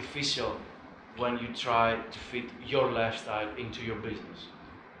artificial when you try to fit your lifestyle into your business.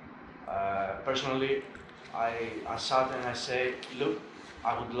 Personally, I sat and I say, look,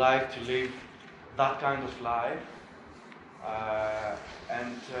 I would like to live that kind of life,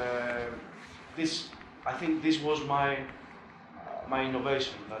 and I think this was my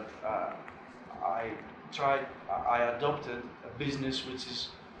innovation, that I adopted a business which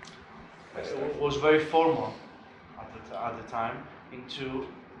was very formal at the time into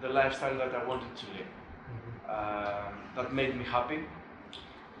the lifestyle that I wanted to live. That made me happy,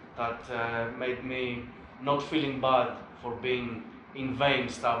 that made me not feeling bad for being in vain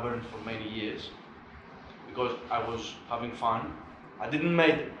stubborn for many years, because I was having fun. I didn't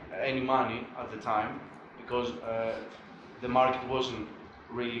make any money at the time because the market wasn't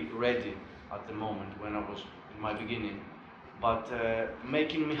really ready at the moment when I was in my beginning. But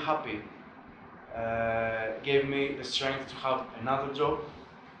making me happy gave me the strength to have another job,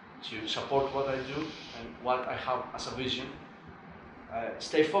 to support what I do and what I have as a vision.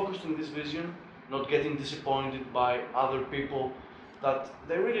 Stay focused on this vision, not getting disappointed by other people that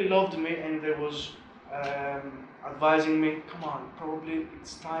they really loved me and they was advising me, come on, probably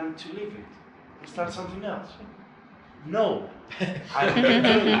it's time to leave it and start something else. No, I'm doing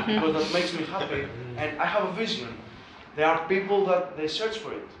it because that makes me happy and I have a vision. There are people that they search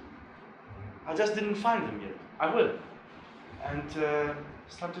for it. I just didn't find them yet. I will. And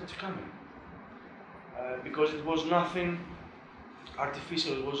started to come in. Because it was nothing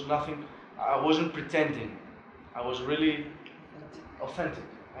artificial, it was nothing, I wasn't pretending. I was really authentic,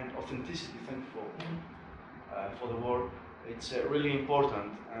 and authenticity, thank you for the word. It's really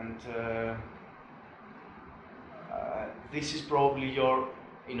important, and this is probably your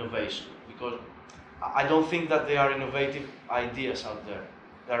innovation, because I don't think that there are innovative ideas out there.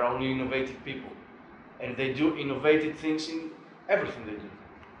 There are only innovative people, and they do innovative things in everything they do,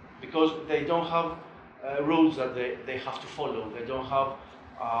 because they don't have rules that they have to follow. They don't have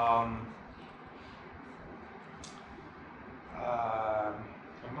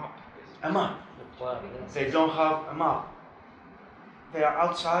a map. They don't have a map. They are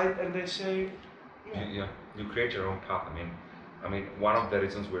outside and they say, yeah, you create your own path. I mean, one of the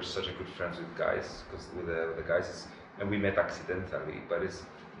reasons we're such a good friends with guys, because with the guys is, and we met accidentally, but it's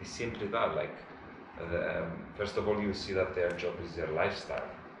simply that, like, first of all, you see that their job is their lifestyle.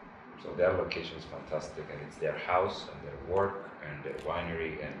 So their location is fantastic, and it's their house and their work and their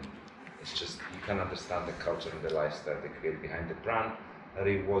winery, and it's just, you can understand the culture and the lifestyle they create behind the brand, that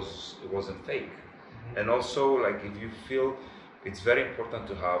it wasn't fake. And also, like, if you feel, it's very important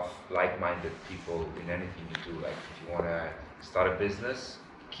to have like-minded people in anything you do. Like, if you want to start a business,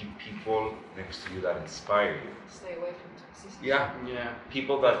 keep people next to you that inspire you. Stay away from toxicity. Yeah.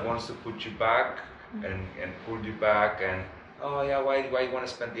 People that wants to put you back and pull you back, and oh yeah, why you want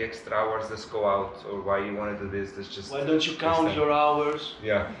to spend the extra hours? Let's go out. Or why you want to do this? Let's just. Why don't you count your hours?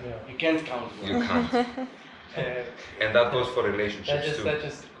 Yeah. You can't count. You can't. And that goes for relationships too. That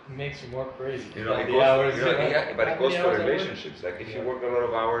just makes you more crazy. You know, it goes but it goes for relationships. Like, if you work a lot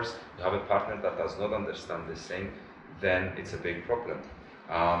of hours, you have a partner that does not understand the same, then it's a big problem.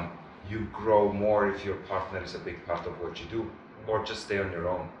 You grow more if your partner is a big part of what you do, or just stay on your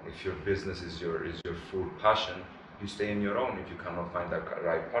own. If your business is your full passion, you stay on your own if you cannot find that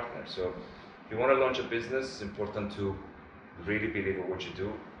right partner. So if you want to launch a business, it's important to really believe in what you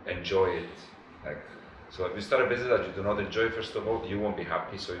do, enjoy it. Like, so if you start a business that you do not enjoy, first of all, you won't be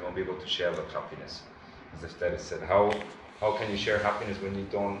happy, so you won't be able to share that happiness. As Lefteris said, how can you share happiness when you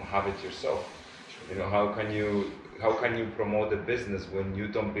don't have it yourself? You know, how can you promote a business when you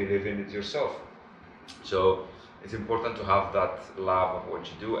don't believe in it yourself? So it's important to have that love of what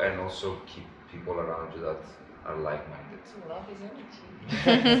you do, and also keep people around you that are like-minded. Love is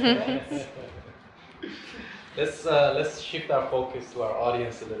energy. Let's shift our focus to our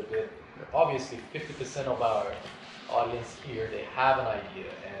audience a little bit. Obviously, 50% of our audience here, they have an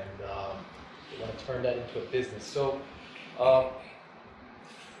idea and they want to turn that into a business. So,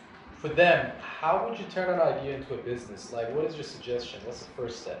 for them, how would you turn an idea into a business? Like, what is your suggestion? What's the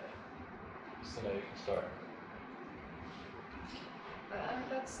first step? Kristina, you can start.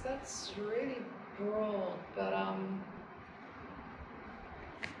 That's really broad, but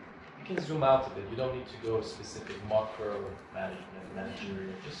You can zoom out a bit. You don't need to go specific macro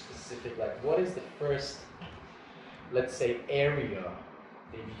managerial, just specific. Like, what is the first, let's say, area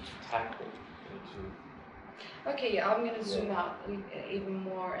they need to tackle? Okay, I'm going to zoom out even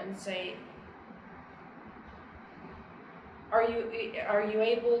more and say, are you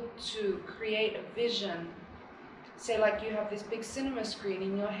able to create a vision? Say, like, you have this big cinema screen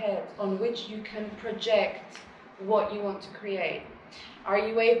in your head on which you can project what you want to create. Are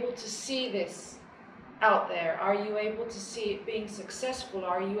you able to see this out there? Are you able to see it being successful?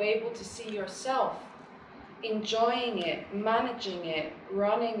 Are you able to see yourself enjoying it, managing it,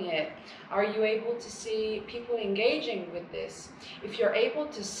 running it? Are you able to see people engaging with this? If you're able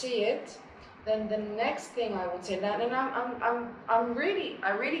to see it, then the next thing I would say, and I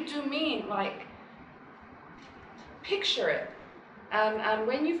really do mean, like, picture it. And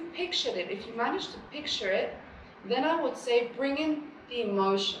when you've pictured it, if you manage to picture it, then I would say bring in the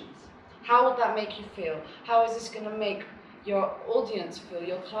emotions. How would that make you feel? How is this going to make your audience feel,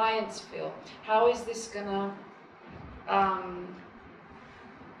 your clients feel? How is this going to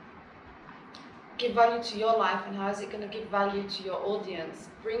give value to your life, and how is it going to give value to your audience?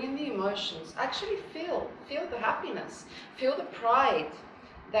 Bring in the emotions. Actually feel the happiness. Feel the pride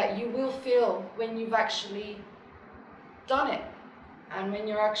that you will feel when you've actually done it, and when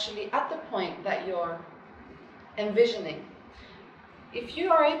you're actually at the point that you're envisioning. If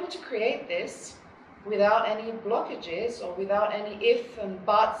you are able to create this without any blockages or without any if and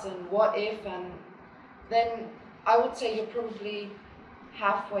buts and what if, and then I would say you're probably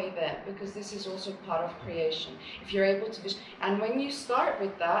halfway there, because this is also part of creation. If you're able to, and when you start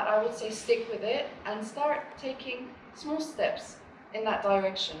with that, I would say stick with it and start taking small steps in that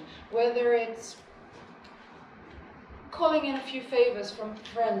direction, whether it's calling in a few favors from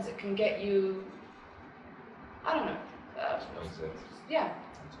friends that can get you, I don't know, yeah,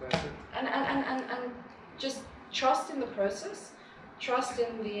 and just trust in the process, trust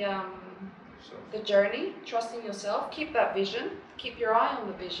in the journey, trust in yourself, keep that vision, keep your eye on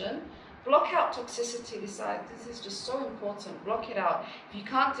the vision, block out toxicity. This is just so important, block it out. If you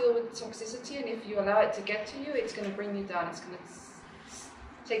can't deal with toxicity, and if you allow it to get to you, it's going to bring you down, it's going to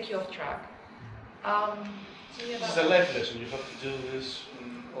take you off track. It's a life lesson. You have to do this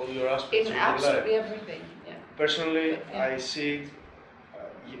in all your aspects of your life. In absolutely everything, yeah. Personally, I see it,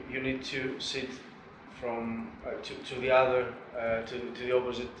 you need to sit from to the other, to the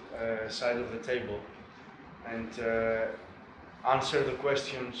opposite side of the table, and answer the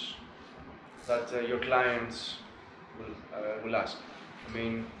questions that your clients will ask. I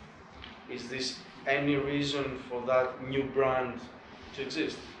mean, is this any reason for that new brand to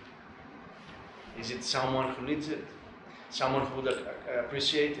exist? Is it someone who needs it? Someone who would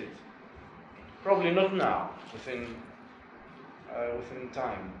appreciate it? Probably not now, within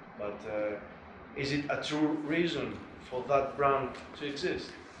time, but is it a true reason for that brand to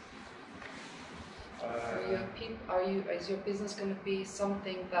exist? Is your business going to be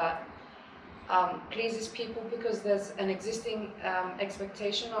something that pleases people because there's an existing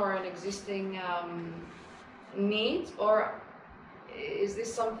expectation or an existing need, or is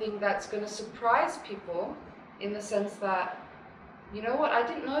this something that's going to surprise people in the sense that, you know what, I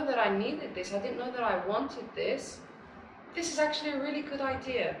didn't know that I needed this, I didn't know that I wanted this. This is actually a really good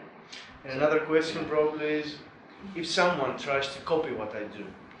idea. And another question probably is, if someone tries to copy what I do,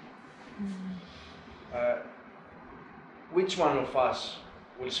 which one of us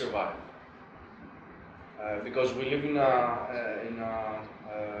will survive? Because we live in a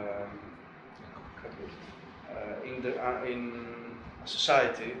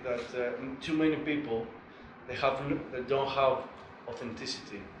society that too many people they don't have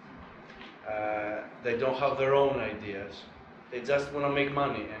authenticity. They don't have their own ideas. They just want to make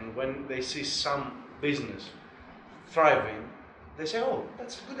money, and when they see some business thriving, they say, "Oh,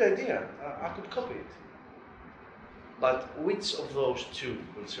 that's a good idea. I could copy it." But which of those two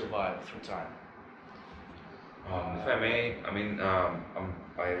will survive through time? If I may, I mean,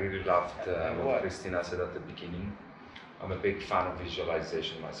 I really loved what Kristina said at the beginning. I'm a big fan of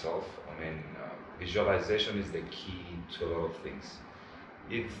visualization myself. I mean, visualization is the key to a lot of things.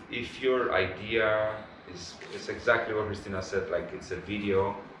 If your idea is exactly what Kristina said, like it's a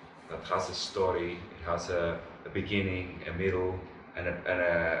video that has a story, it has a beginning, a middle, and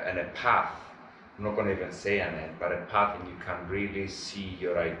a path. I'm not going to even say an end, but a path, and you can really see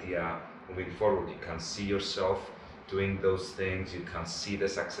your idea moving forward. You can see yourself doing those things. You can see the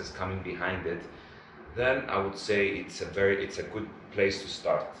success coming behind it. Then I would say it's a good place to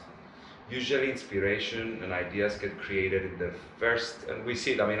start. Usually inspiration and ideas get created in the first, and we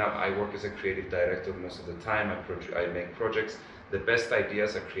see it, I mean, I work as a creative director most of the time, I make projects. The best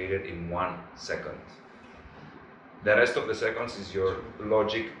ideas are created in 1 second. The rest of the seconds is your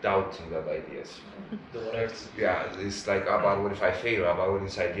logic doubting that ideas. Yeah, it's like, about what if I fail, about what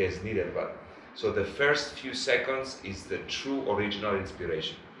this idea is needed, but so the first few seconds is the true original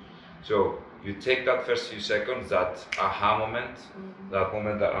inspiration. So you take that first few seconds, that aha moment, that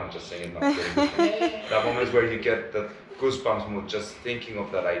moment that I'm just saying, not that moment where you get the goosebumps mood just thinking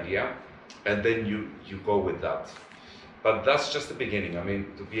of that idea, and then you go with that. But that's just the beginning. I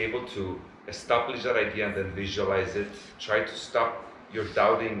mean, to be able to establish that idea and then visualize it, try to stop your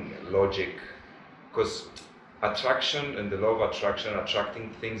doubting logic, because attraction and the law of attraction, attracting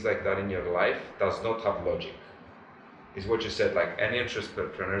things like that in your life does not have logic. is what you said, like any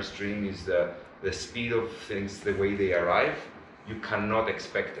entrepreneur's dream is the speed of things, the way they arrive. You cannot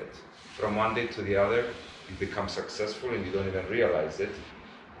expect it. From one day to the other, you become successful and you don't even realize it.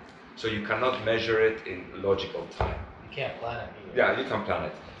 So you cannot measure it in logical time. You can't plan it either. Yeah, you can plan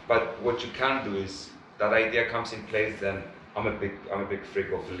it. But what you can do is, that idea comes in place, then I'm a big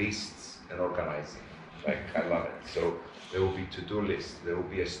freak of lists and organizing. Like, I love it. So there will be to-do lists, there will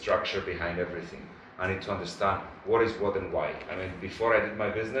be a structure behind everything. I need to understand what is what and why. I mean, before I did my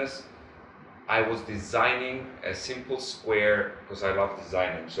business, I was designing a simple square because I love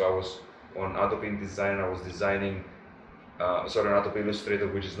designing. So I was on Adobe InDesign, I was designing, on Adobe Illustrator,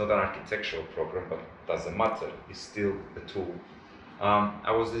 which is not an architectural program, but doesn't matter, it's still a tool.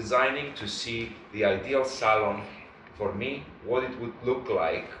 I was designing to see the ideal salon for me, what it would look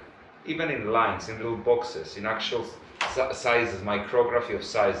like, even in lines, in little boxes, in actual sizes, micrography of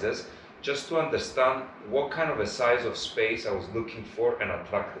sizes, just to understand what kind of a size of space I was looking for and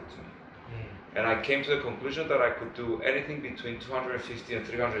attracted to me. And I came to the conclusion that I could do anything between 250 and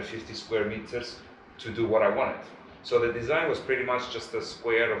 350 square meters to do what I wanted. So the design was pretty much just a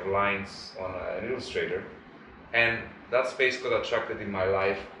square of lines on an Illustrator, and that space got attracted in my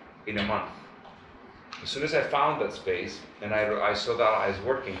life in a month. As soon as I found that space and I saw that I was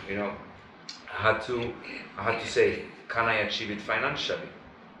working, you know, I had to say, can I achieve it financially?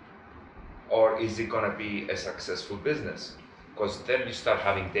 Or is it gonna be a successful business? Because then you start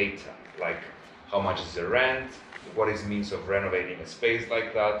having data, like how much is the rent, what is means of renovating a space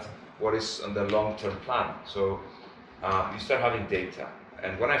like that, what is on the long-term plan. So you start having data.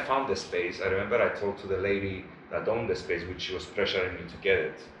 And when I found the space, I remember I told to the lady that owned the space, which she was pressuring me to get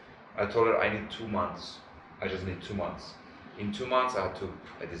it, I told her I need 2 months. I just need 2 months. In 2 months, I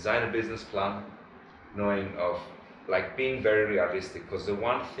design a business plan, knowing of, like, being very realistic, because the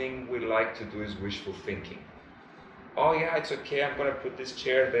one thing we like to do is wishful thinking. Oh yeah, it's okay, I'm gonna put this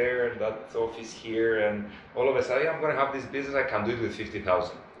chair there and that office here, and all of a sudden, yeah, I'm gonna have this business, I can do it with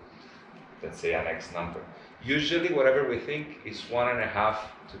 50,000. Let's say an X number. Usually, whatever we think is 1.5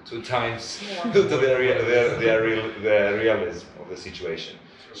 to 2 times to the realism of the situation.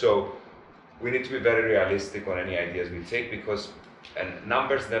 So we need to be very realistic on any ideas we take, because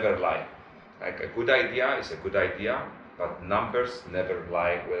numbers never lie. Like, a good idea is a good idea, but numbers never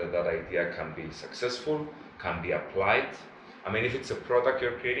lie whether that idea can be successful, can be applied. I mean, if it's a product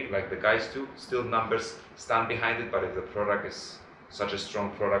you're creating, like the guys do, still numbers stand behind it, but if the product is such a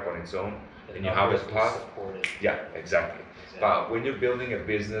strong product on its own, and you have a path, yeah, exactly. But when you're building a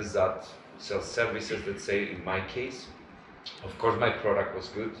business that sells services, let's say in my case, of course my product was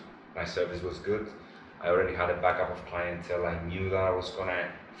good, my service was good, I already had a backup of clientele, I knew that I was gonna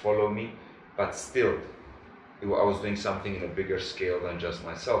follow me, but still, I was doing something in a bigger scale than just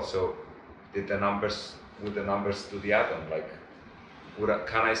myself. So would the numbers do the add-on? Like,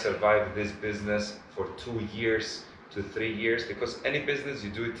 can I survive this business for 2 years to 3 years? Because any business you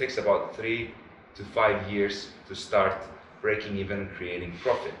do, it takes about 3 to 5 years to start breaking even and creating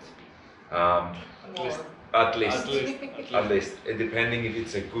profit. At least, depending if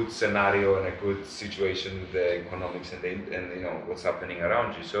it's a good scenario and a good situation with the economics and you know what's happening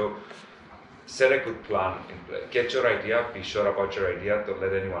around you. So set a good plan in place. Get your idea, be sure about your idea, don't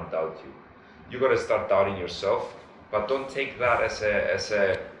let anyone doubt you. You gotta start doubting yourself, but don't take that as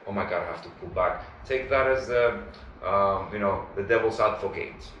a oh my god, I have to pull back. Take that as you know, the devil's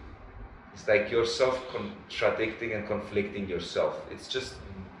advocate. It's like you're self-contradicting and conflicting yourself. It's just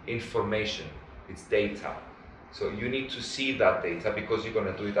information, it's data. So you need to see that data, because you're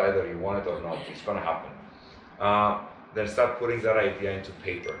gonna do it either you want it or not, it's gonna happen. Then start putting that idea into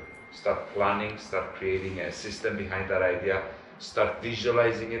paper. Start planning, start creating a system behind that idea, start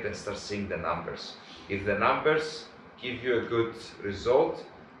visualizing it and start seeing the numbers. If the numbers give you a good result,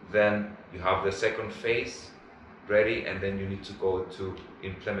 then you have the second phase ready, and then you need to go to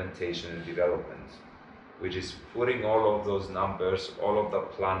implementation and development, which is putting all of those numbers, all of the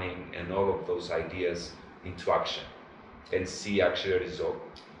planning and all of those ideas into action and see actually a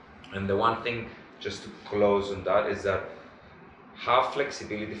result. And the one thing, just to close on that, is that have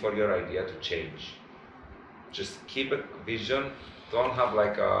flexibility for your idea to change. Just keep a vision. Don't have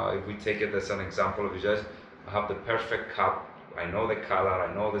like, if we take it as an example of visualize, I have the perfect cup, I know the color,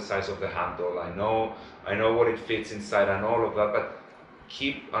 I know the size of the handle, I know what it fits inside and all of that, but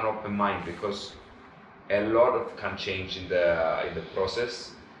keep an open mind, because a lot can change in the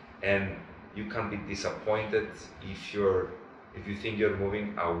process, and you can be disappointed if you think you're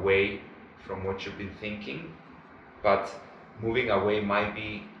moving away from what you've been thinking, but moving away might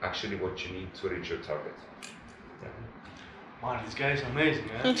be actually what you need to reach your target. man, this guy is amazing,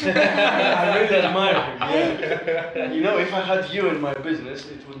 man. I really admire him. Yeah. You know, if I had you in my business,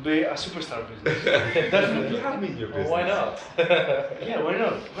 it would be a superstar business. Definitely. You have me in your business. Well, why not? Yeah, why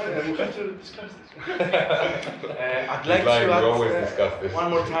not? We have to discuss this. I'd like Grind, to we always add discuss this. one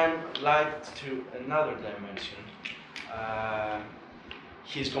more time, light to another dimension.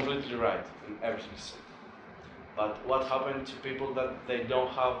 He's completely right in everything he said. But what happened to people that they don't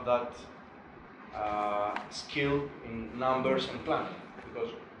have that skill in numbers and planning?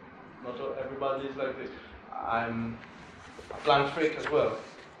 Because not everybody is like this. I'm a plan freak as well,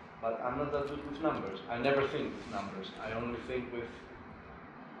 but I'm not that good with numbers. I never think with numbers. I only think with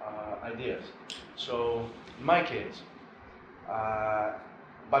ideas. So in my case,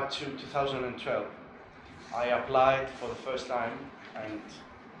 back to 2012, I applied for the first time and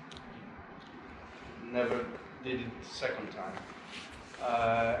never did it second time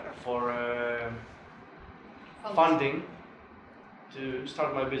for funding to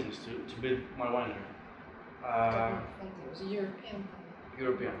start my business, to build my winery. It was a European.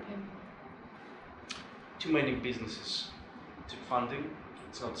 European. Too many businesses took funding.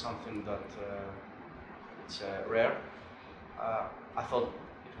 It's not something that it's rare. I thought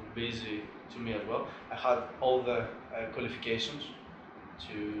it would be easy to me as well. I had all the qualifications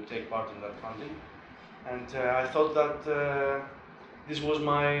to take part in that funding, and I thought that this was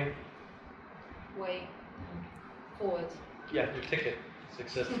my Way forward. yeah. Your ticket,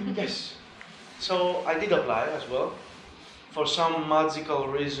 success. Yes. So I did apply as well. For some magical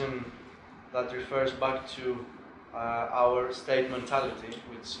reason that refers back to our state mentality,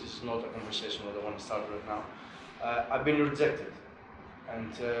 which is not a conversation that I want to start right now, I've been rejected.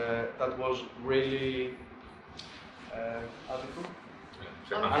 And that was really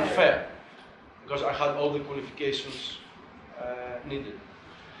unfair, because I had all the qualifications needed.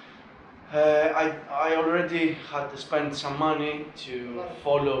 I already had to spend some money to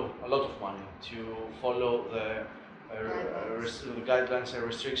follow, a lot of money, to follow the guidelines and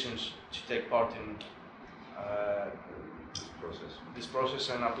restrictions to take part in this process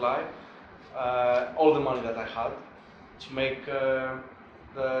and apply. All the money that I had to make the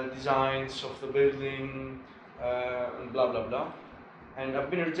designs of the building and blah blah blah, and I've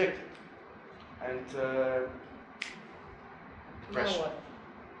been rejected. And depression. Now what?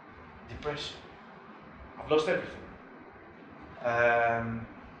 Depression. I've lost everything.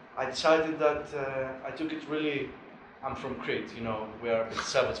 I decided that I took it really. I'm from Crete, you know, we are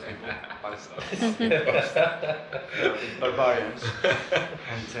savage people, barbarians,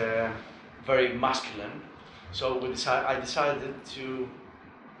 and very masculine. So I decided to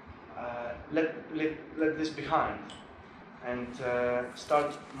let this behind and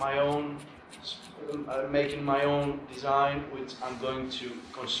start my own, making my own design, which I'm going to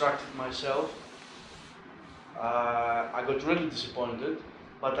construct it myself. I got really disappointed,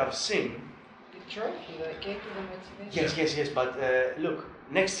 but I've seen. The trophy that gave you the motivation. Yes, but look,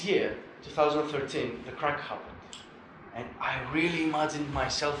 next year, 2013, the crack happened. And I really imagined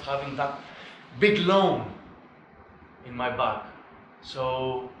myself having that big loan in my bag.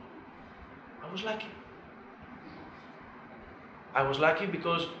 So I was lucky. I was lucky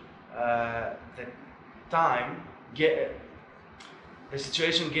because the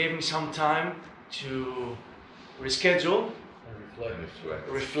situation gave me some time to reschedule,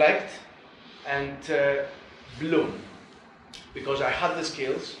 reflect, and bloom. Because I had the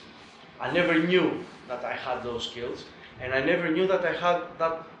skills, I never knew that I had those skills, and I never knew that I had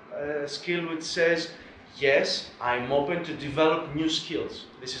that skill which says, yes, I'm open to develop new skills.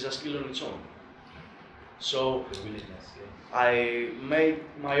 This is a skill on its own. So I made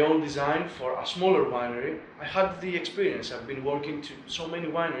my own design for a smaller winery. I had the experience. I've been working to so many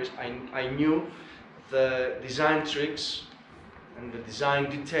wineries. I knew the design tricks and the design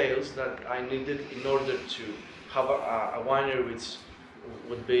details that I needed in order to have a winery which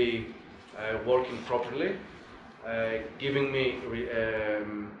would be working properly, giving me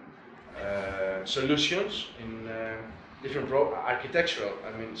solutions in different architectural,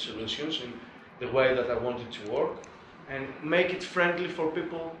 solutions in the way that I wanted to work, and make it friendly for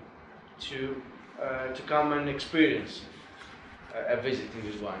people to come and experience a visit in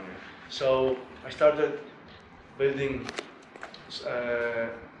this winery. So I started building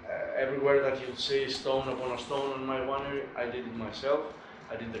everywhere that you'll see stone upon a stone on my winery. I did it myself.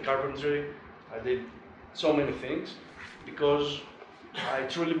 I did the carpentry. I did so many things because I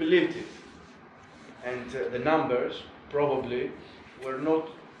truly believed it. And the numbers probably were not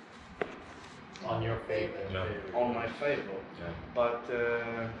on your favor. No. on my favor. Yeah. But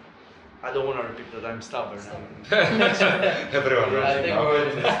I don't want to repeat that I'm stubborn. Everyone I think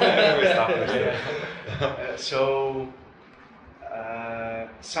knows. we're We're stubborn. So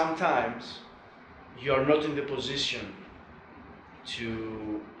sometimes you are not in the position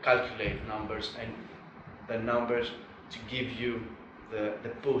to calculate numbers and the numbers to give you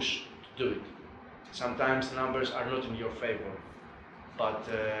the push to do it. Sometimes numbers are not in your favor, but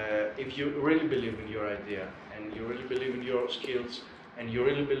if you really believe in your idea and you really believe in your skills and you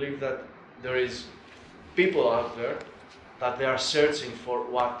really believe that there is people out there that they are searching for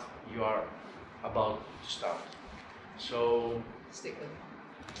what you are about to start. So Stick with it.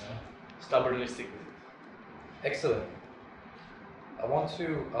 Yeah. stubbornly stick with it. Excellent. I want to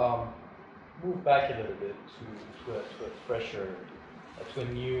move back a little bit to a fresher, to a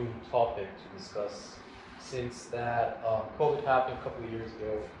new topic to discuss. Since that COVID happened a couple of years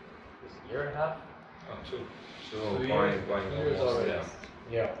ago, it was a year and a half? Two. Two Going years almost, already.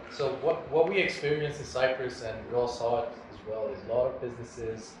 Yeah. So what we experienced in Cyprus, and we all saw it as well, is a lot of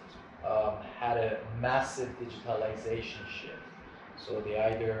businesses had a massive digitalization shift. So they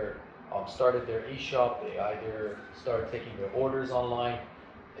either started their e-shop, they either started taking their orders online,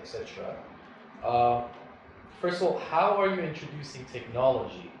 etc. First of all, how are you introducing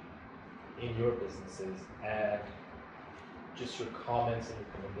technology in your businesses, and just your comments and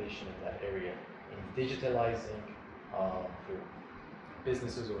recommendation in that area in digitalizing your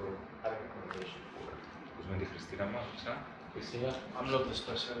businesses, or having a recommendation for Kristina? I'm not the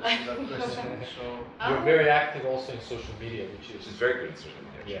specialist in that question, so You're very active also in social media, which is She's very good at social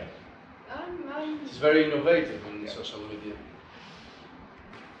media. yeah. it's very innovative in social media.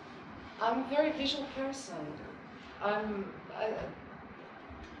 I'm a very visual person.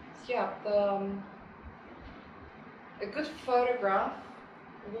 A good photograph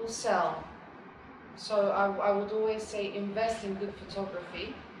will sell. So I would always say invest in good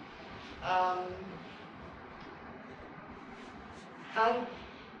photography. And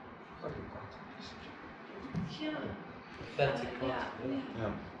Authentic yeah, content.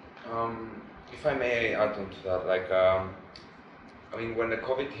 Yeah. If I may add on to that, like, I mean, when the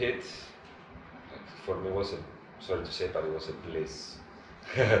COVID hit, for me was sorry to say, but it was a bliss.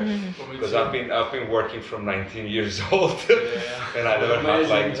 Because I've been working from 19 years old, and I never had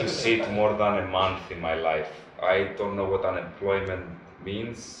like to sit more than a month in my life. I don't know what unemployment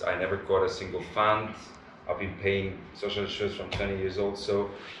means. I never got a single fund. I've been paying social insurance from 20 years old,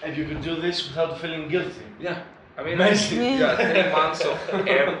 so. And you could do this without feeling guilty. Yeah, I mean, amazing. Yeah, 3 months of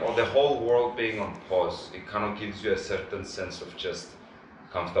the whole world being on pause, it kind of gives you a certain sense of just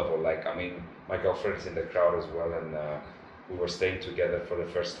comfortable. Like, I mean, my girlfriend is in the crowd as well, and we were staying together for the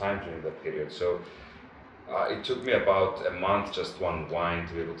first time during that period. So it took me about a month just to unwind,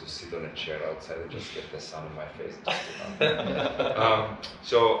 to be able to sit on a chair outside and just get the sun on my face.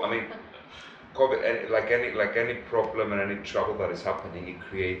 So I mean, COVID, like any problem and any trouble that is happening, it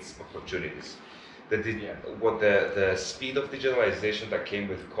creates opportunities. The speed of digitalization that came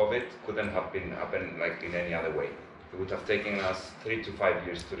with COVID couldn't have been happened like in any other way. It would have taken us 3 to 5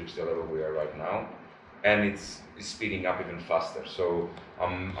 years to reach the level we are right now, and it's speeding up even faster. So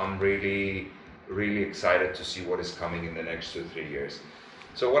I'm really excited to see what is coming in the next 2-3 years.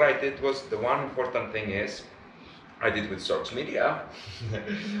 So what I did was, the one important thing is, I did with Sorxmedia,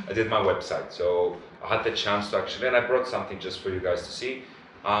 I did my website. So I had the chance to actually, and I brought something just for you guys to see.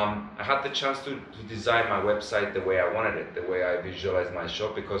 I had the chance to design my website the way I wanted it, the way I visualized my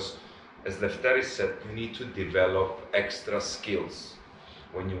shop, because as Lefteris said, you need to develop extra skills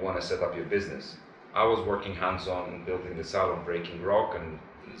when you want to set up your business. I was working hands-on building the salon, breaking rock and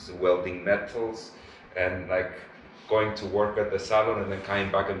welding metals, and like going to work at the salon and then coming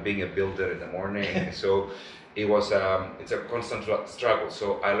back and being a builder in the morning. So it was it's a constant struggle.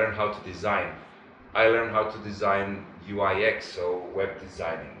 So I learned how to design. I learned how to design UI/UX, so web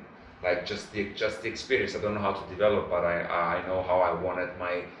designing, like just the experience. I don't know how to develop, but I know how I wanted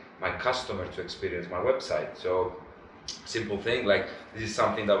my customer to experience my website. So simple thing, like this is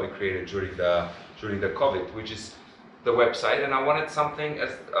something that we created during the COVID, which is the website, and I wanted something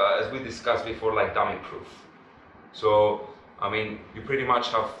as we discussed before, like dummy proof. So I mean, you pretty much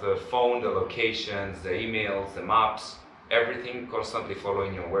have the phone, the locations, the emails, the maps, everything constantly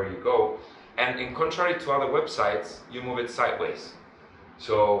following you where you go. And in contrary to other websites, you move it sideways.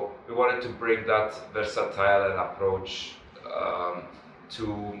 So we wanted to bring that versatile and approach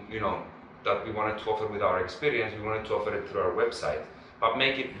to, that we wanted to offer with our experience. We wanted to offer it through our website, but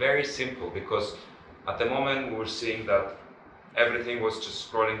make it very simple, because at the moment we were seeing that everything was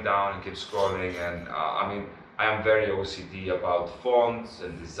just scrolling down and keep scrolling. And I mean, I am very OCD about fonts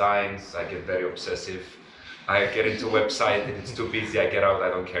and designs. I get very obsessive. I get into a website, if it's too busy, I get out, I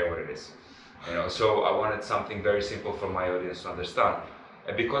don't care what it is. So I wanted something very simple for my audience to understand.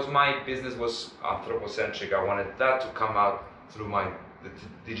 And because my business was anthropocentric, I wanted that to come out through my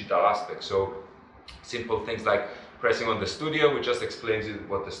digital aspect. So simple things like pressing on the studio, which just explains you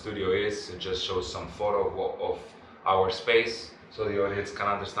what the studio is. It just shows some photo of our space, so the audience can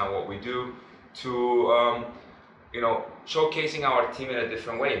understand what we do. To showcasing our team in a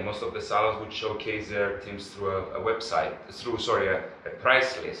different way. Most of the salons would showcase their teams through a website, a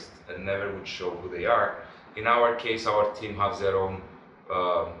price list, and never would show who they are. In our case, our team has their own.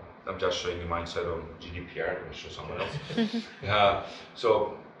 I'm just showing you mine, so I don't GDPR. I'll show someone else.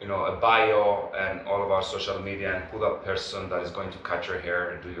 So a bio and all of our social media, and who that person that is going to cut your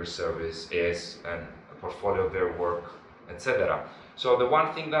hair and do your service is, and a portfolio of their work, etc. So the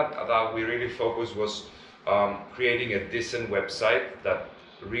one thing that we really focused was creating a decent website that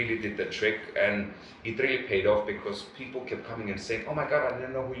really did the trick, and it really paid off because people kept coming and saying, "Oh my God, I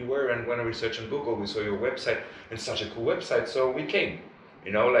didn't know who you were," and when I researched on Google, we saw your website, and it's such a cool website, so we came.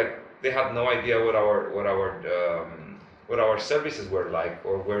 They had no idea what our services were like,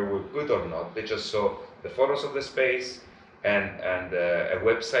 or where we're good or not. They just saw the photos of the space and a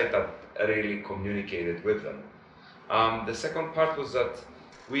website that really communicated with them. The second part was that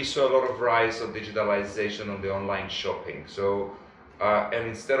we saw a lot of rise of digitalization on the online shopping. So, and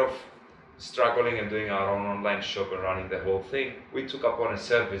instead of struggling and doing our own online shop and running the whole thing, we took upon a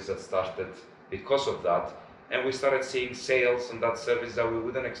service that started because of that, and we started seeing sales on that service that we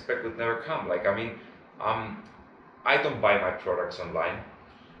wouldn't expect would never come. I don't buy my products online,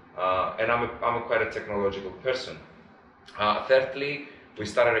 and I'm quite a technological person. Thirdly, we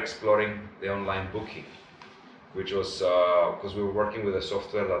started exploring the online booking, which was because we were working with a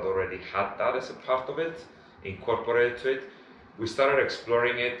software that already had that as a part of it, incorporated to it. We started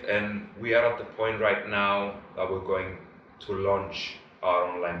exploring it, and we are at the point right now that we're going to launch our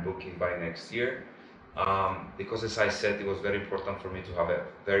online booking by next year. Because as I said, it was very important for me to have a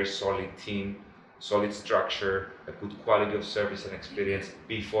very solid team, solid structure, a good quality of service and experience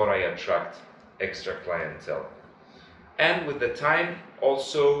before I attract extra clientele. And with the time,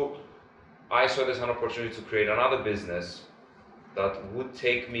 also, I saw this an opportunity to create another business that would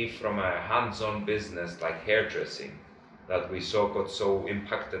take me from a hands-on business like hairdressing that we got so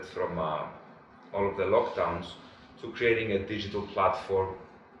impacted from all of the lockdowns, to creating a digital platform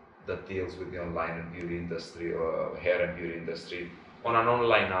that deals with the online and beauty industry, or hair and beauty industry, on an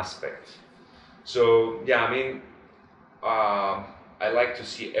online aspect. So yeah, I like to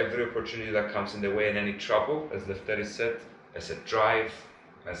see every opportunity that comes in the way and any trouble, as Lefteris said, as a drive,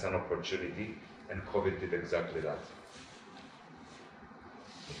 as an opportunity, and COVID did exactly that.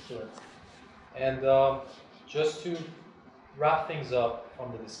 Excellent. And just to wrap things up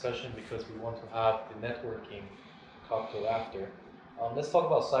from the discussion, because we want to have the networking cocktail after, let's talk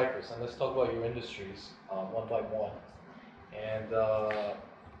about Cyprus, and let's talk about your industries one by one, and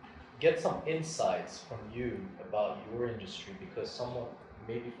get some insights from you about your industry, because someone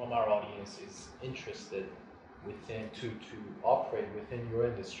maybe from our audience is interested to operate within your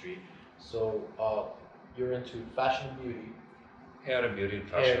industry. So you're into fashion and beauty. Hair and beauty and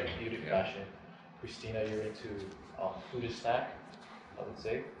fashion. Hair, beauty, fashion. Kristina, you're into food and snack, I would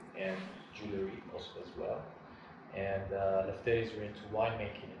say, and jewelry also as well. And Lefteris, you're into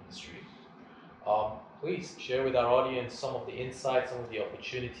winemaking industry. Please share with our audience some of the insights, some of the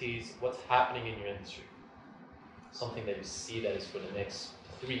opportunities, what's happening in your industry. Something that you see that is for the next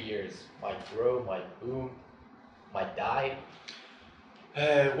 3 years, might grow, might boom, might die.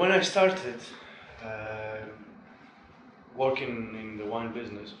 When I started working in the wine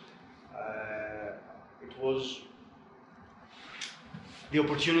business, the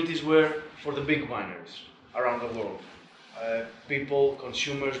opportunities were for the big wineries around the world.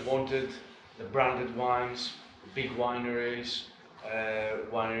 Consumers wanted the branded wines, big wineries,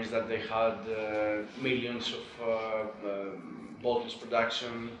 wineries that they had millions of bottles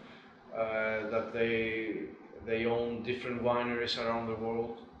production, that they own different wineries around the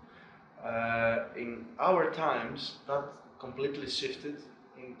world. In our times, that completely shifted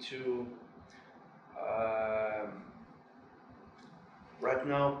into right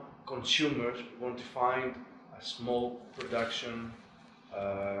now consumers want to find a small production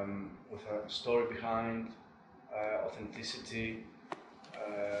with a story behind, authenticity,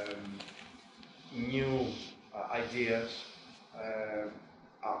 new ideas,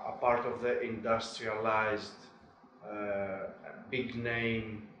 a part of the industrialized big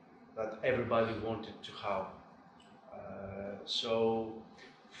name that everybody wanted to have. So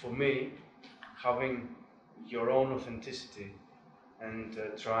for me, having your own authenticity and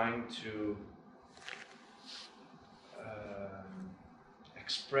trying to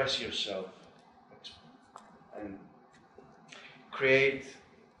express yourself and create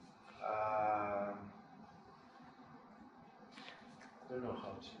don't know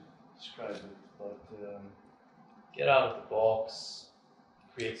how to describe it, but Get out of the box,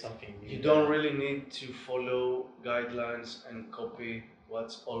 create something new. you don't really need to follow guidelines and copy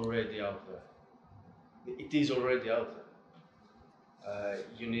what's already out there. It is already out there.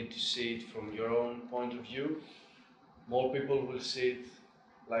 You need to see it from your own point of view. More people will see it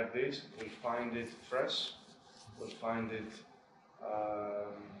like this, will find it fresh, will find it.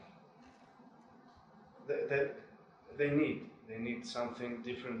 They need something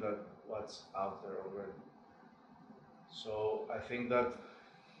different than what's out there already. So I think that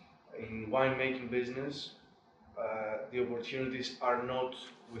in winemaking business, the opportunities are not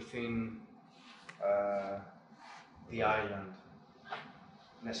within the island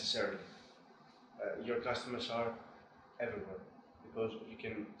necessarily. Your customers are everywhere because you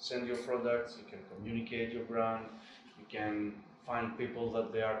can send your products, you can communicate your brand, you can find people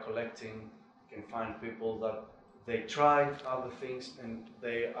that they are collecting, you can find people that they tried other things and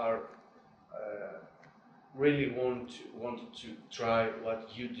they are really wanted to try what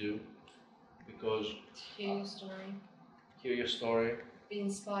you do because Hear your story. Hear your story. Be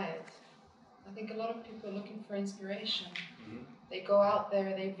inspired. I think a lot of people are looking for inspiration. Mm-hmm. They go out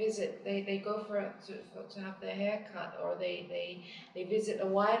there, they visit, they go to have their hair cut, or they visit a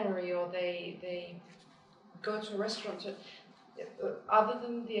winery, or they go to a restaurant. Other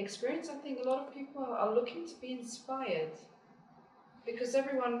than the experience, I think a lot of people are looking to be inspired because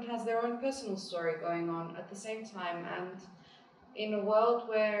everyone has their own personal story going on at the same time, and in a world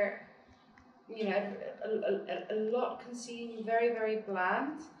where a lot can seem very, very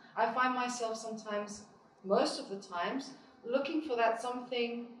bland, I find myself sometimes, most of the times, looking for that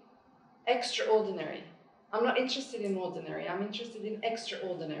something extraordinary. I'm not interested in ordinary, I'm interested in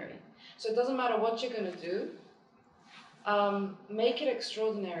extraordinary. So it doesn't matter what you're going to do, make it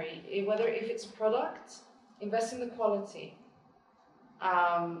extraordinary. Whether if it's a product, invest in the quality.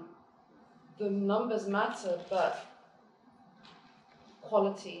 The numbers matter, but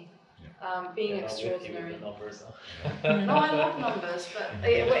quality. Being extraordinary. Numbers, No, I love numbers, but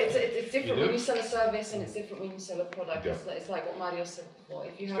it's different when you sell a service and it's different when you sell a product. Yeah. It's like what Marios said before.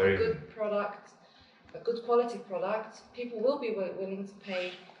 If you have Very a good product, a good quality product, people will be willing to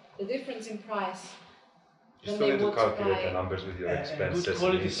pay the difference in price. You still need to calculate the numbers with your expenses. Good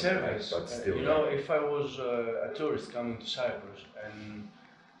quality service. But still, you know, if I was a tourist coming to Cyprus and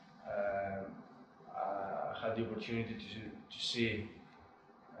I had the opportunity to see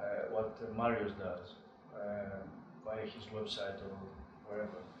what Marios does via his website or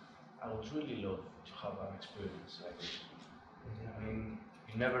wherever, I would really love to have an experience like this. I mean,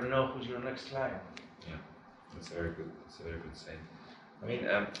 you never know who's your next client. Yeah, that's very good. That's a very good saying. I mean,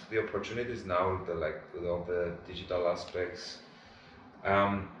 the opportunities now, with all the digital aspects.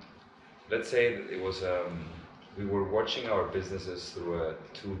 Let's say that it was we were watching our businesses through a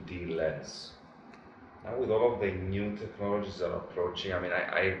 2D lens. Now with all of the new technologies that are approaching, I mean,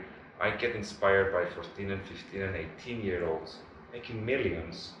 I get inspired by 14 and 15 and 18-year-olds making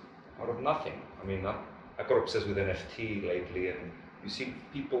millions out of nothing. I mean, I got obsessed with NFT lately, and you see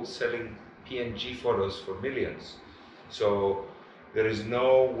people selling PNG photos for millions. So there is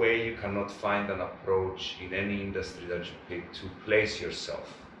no way you cannot find an approach in any industry that you pick to place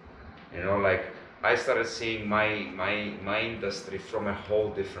yourself. You know, like I started seeing my industry from a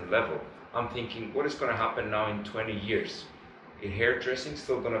whole different level. I'm thinking, what is going to happen now in 20 years? Is hairdressing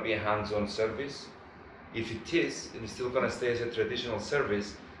still going to be a hands-on service? If it is, and it's still going to stay as a traditional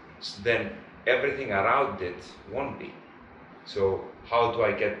service, then everything around it won't be. So how do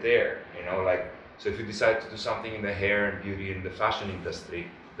I get there? You know, like, so if you decide to do something in the hair and beauty and the fashion industry,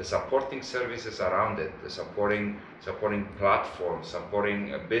 the supporting services around it, the supporting platforms,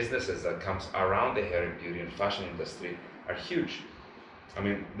 supporting businesses that comes around the hair and beauty and fashion industry are huge. I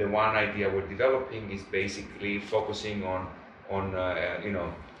mean, the one idea we're developing is basically focusing on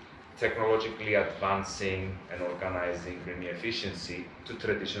technologically advancing and organizing green efficiency to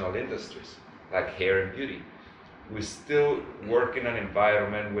traditional industries like hair and beauty. We still work in an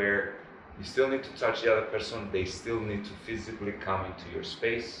environment where you still need to touch the other person, they still need to physically come into your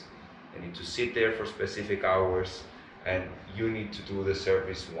space, they need to sit there for specific hours, and you need to do the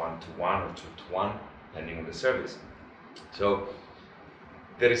service one-to-one or two-to-one, depending on the service. So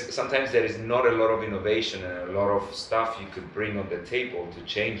sometimes there is not a lot of innovation and a lot of stuff you could bring on the table to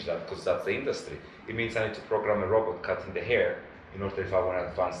change that, because that's the industry. It means I need to program a robot cutting the hair in order if I want to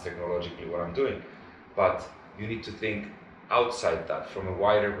advance technologically what I'm doing. But you need to think outside that, from a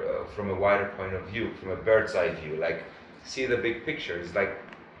wider point of view, from a bird's eye view, like see the big picture. It's like,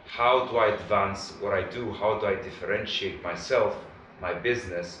 how do I advance what I do? How do I differentiate myself, my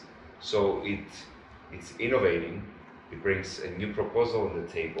business, so it's innovating, It brings a new proposal on the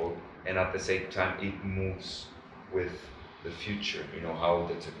table, and at the same time, it moves with the future. You know, how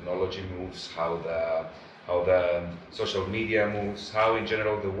the technology moves, how the social media moves, how in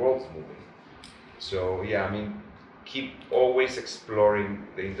general the world's moving. So yeah, I mean, keep always exploring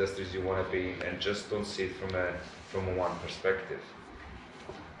the industries you want to be in, and just don't see it from a one perspective.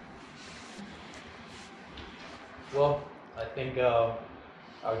 Well, I think our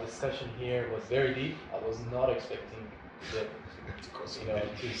discussion here was very deep. I was not expecting to get,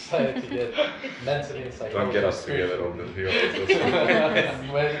 to get mentally and psychologically. Don't get us together on the field.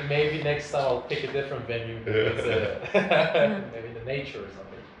 Well, maybe next time I'll pick a different venue, maybe the nature or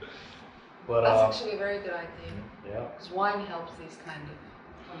something. But that's actually a very good idea. Yeah. Because wine helps these kind of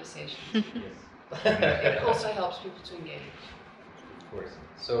conversations. Yes. It also helps people to engage. Of course.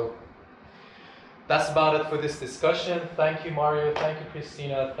 So that's about it for this discussion. Thank you, Mario. Thank you,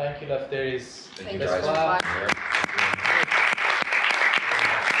 Kristina. Thank you, Lefteris. Thank you Thank guys you. for being here.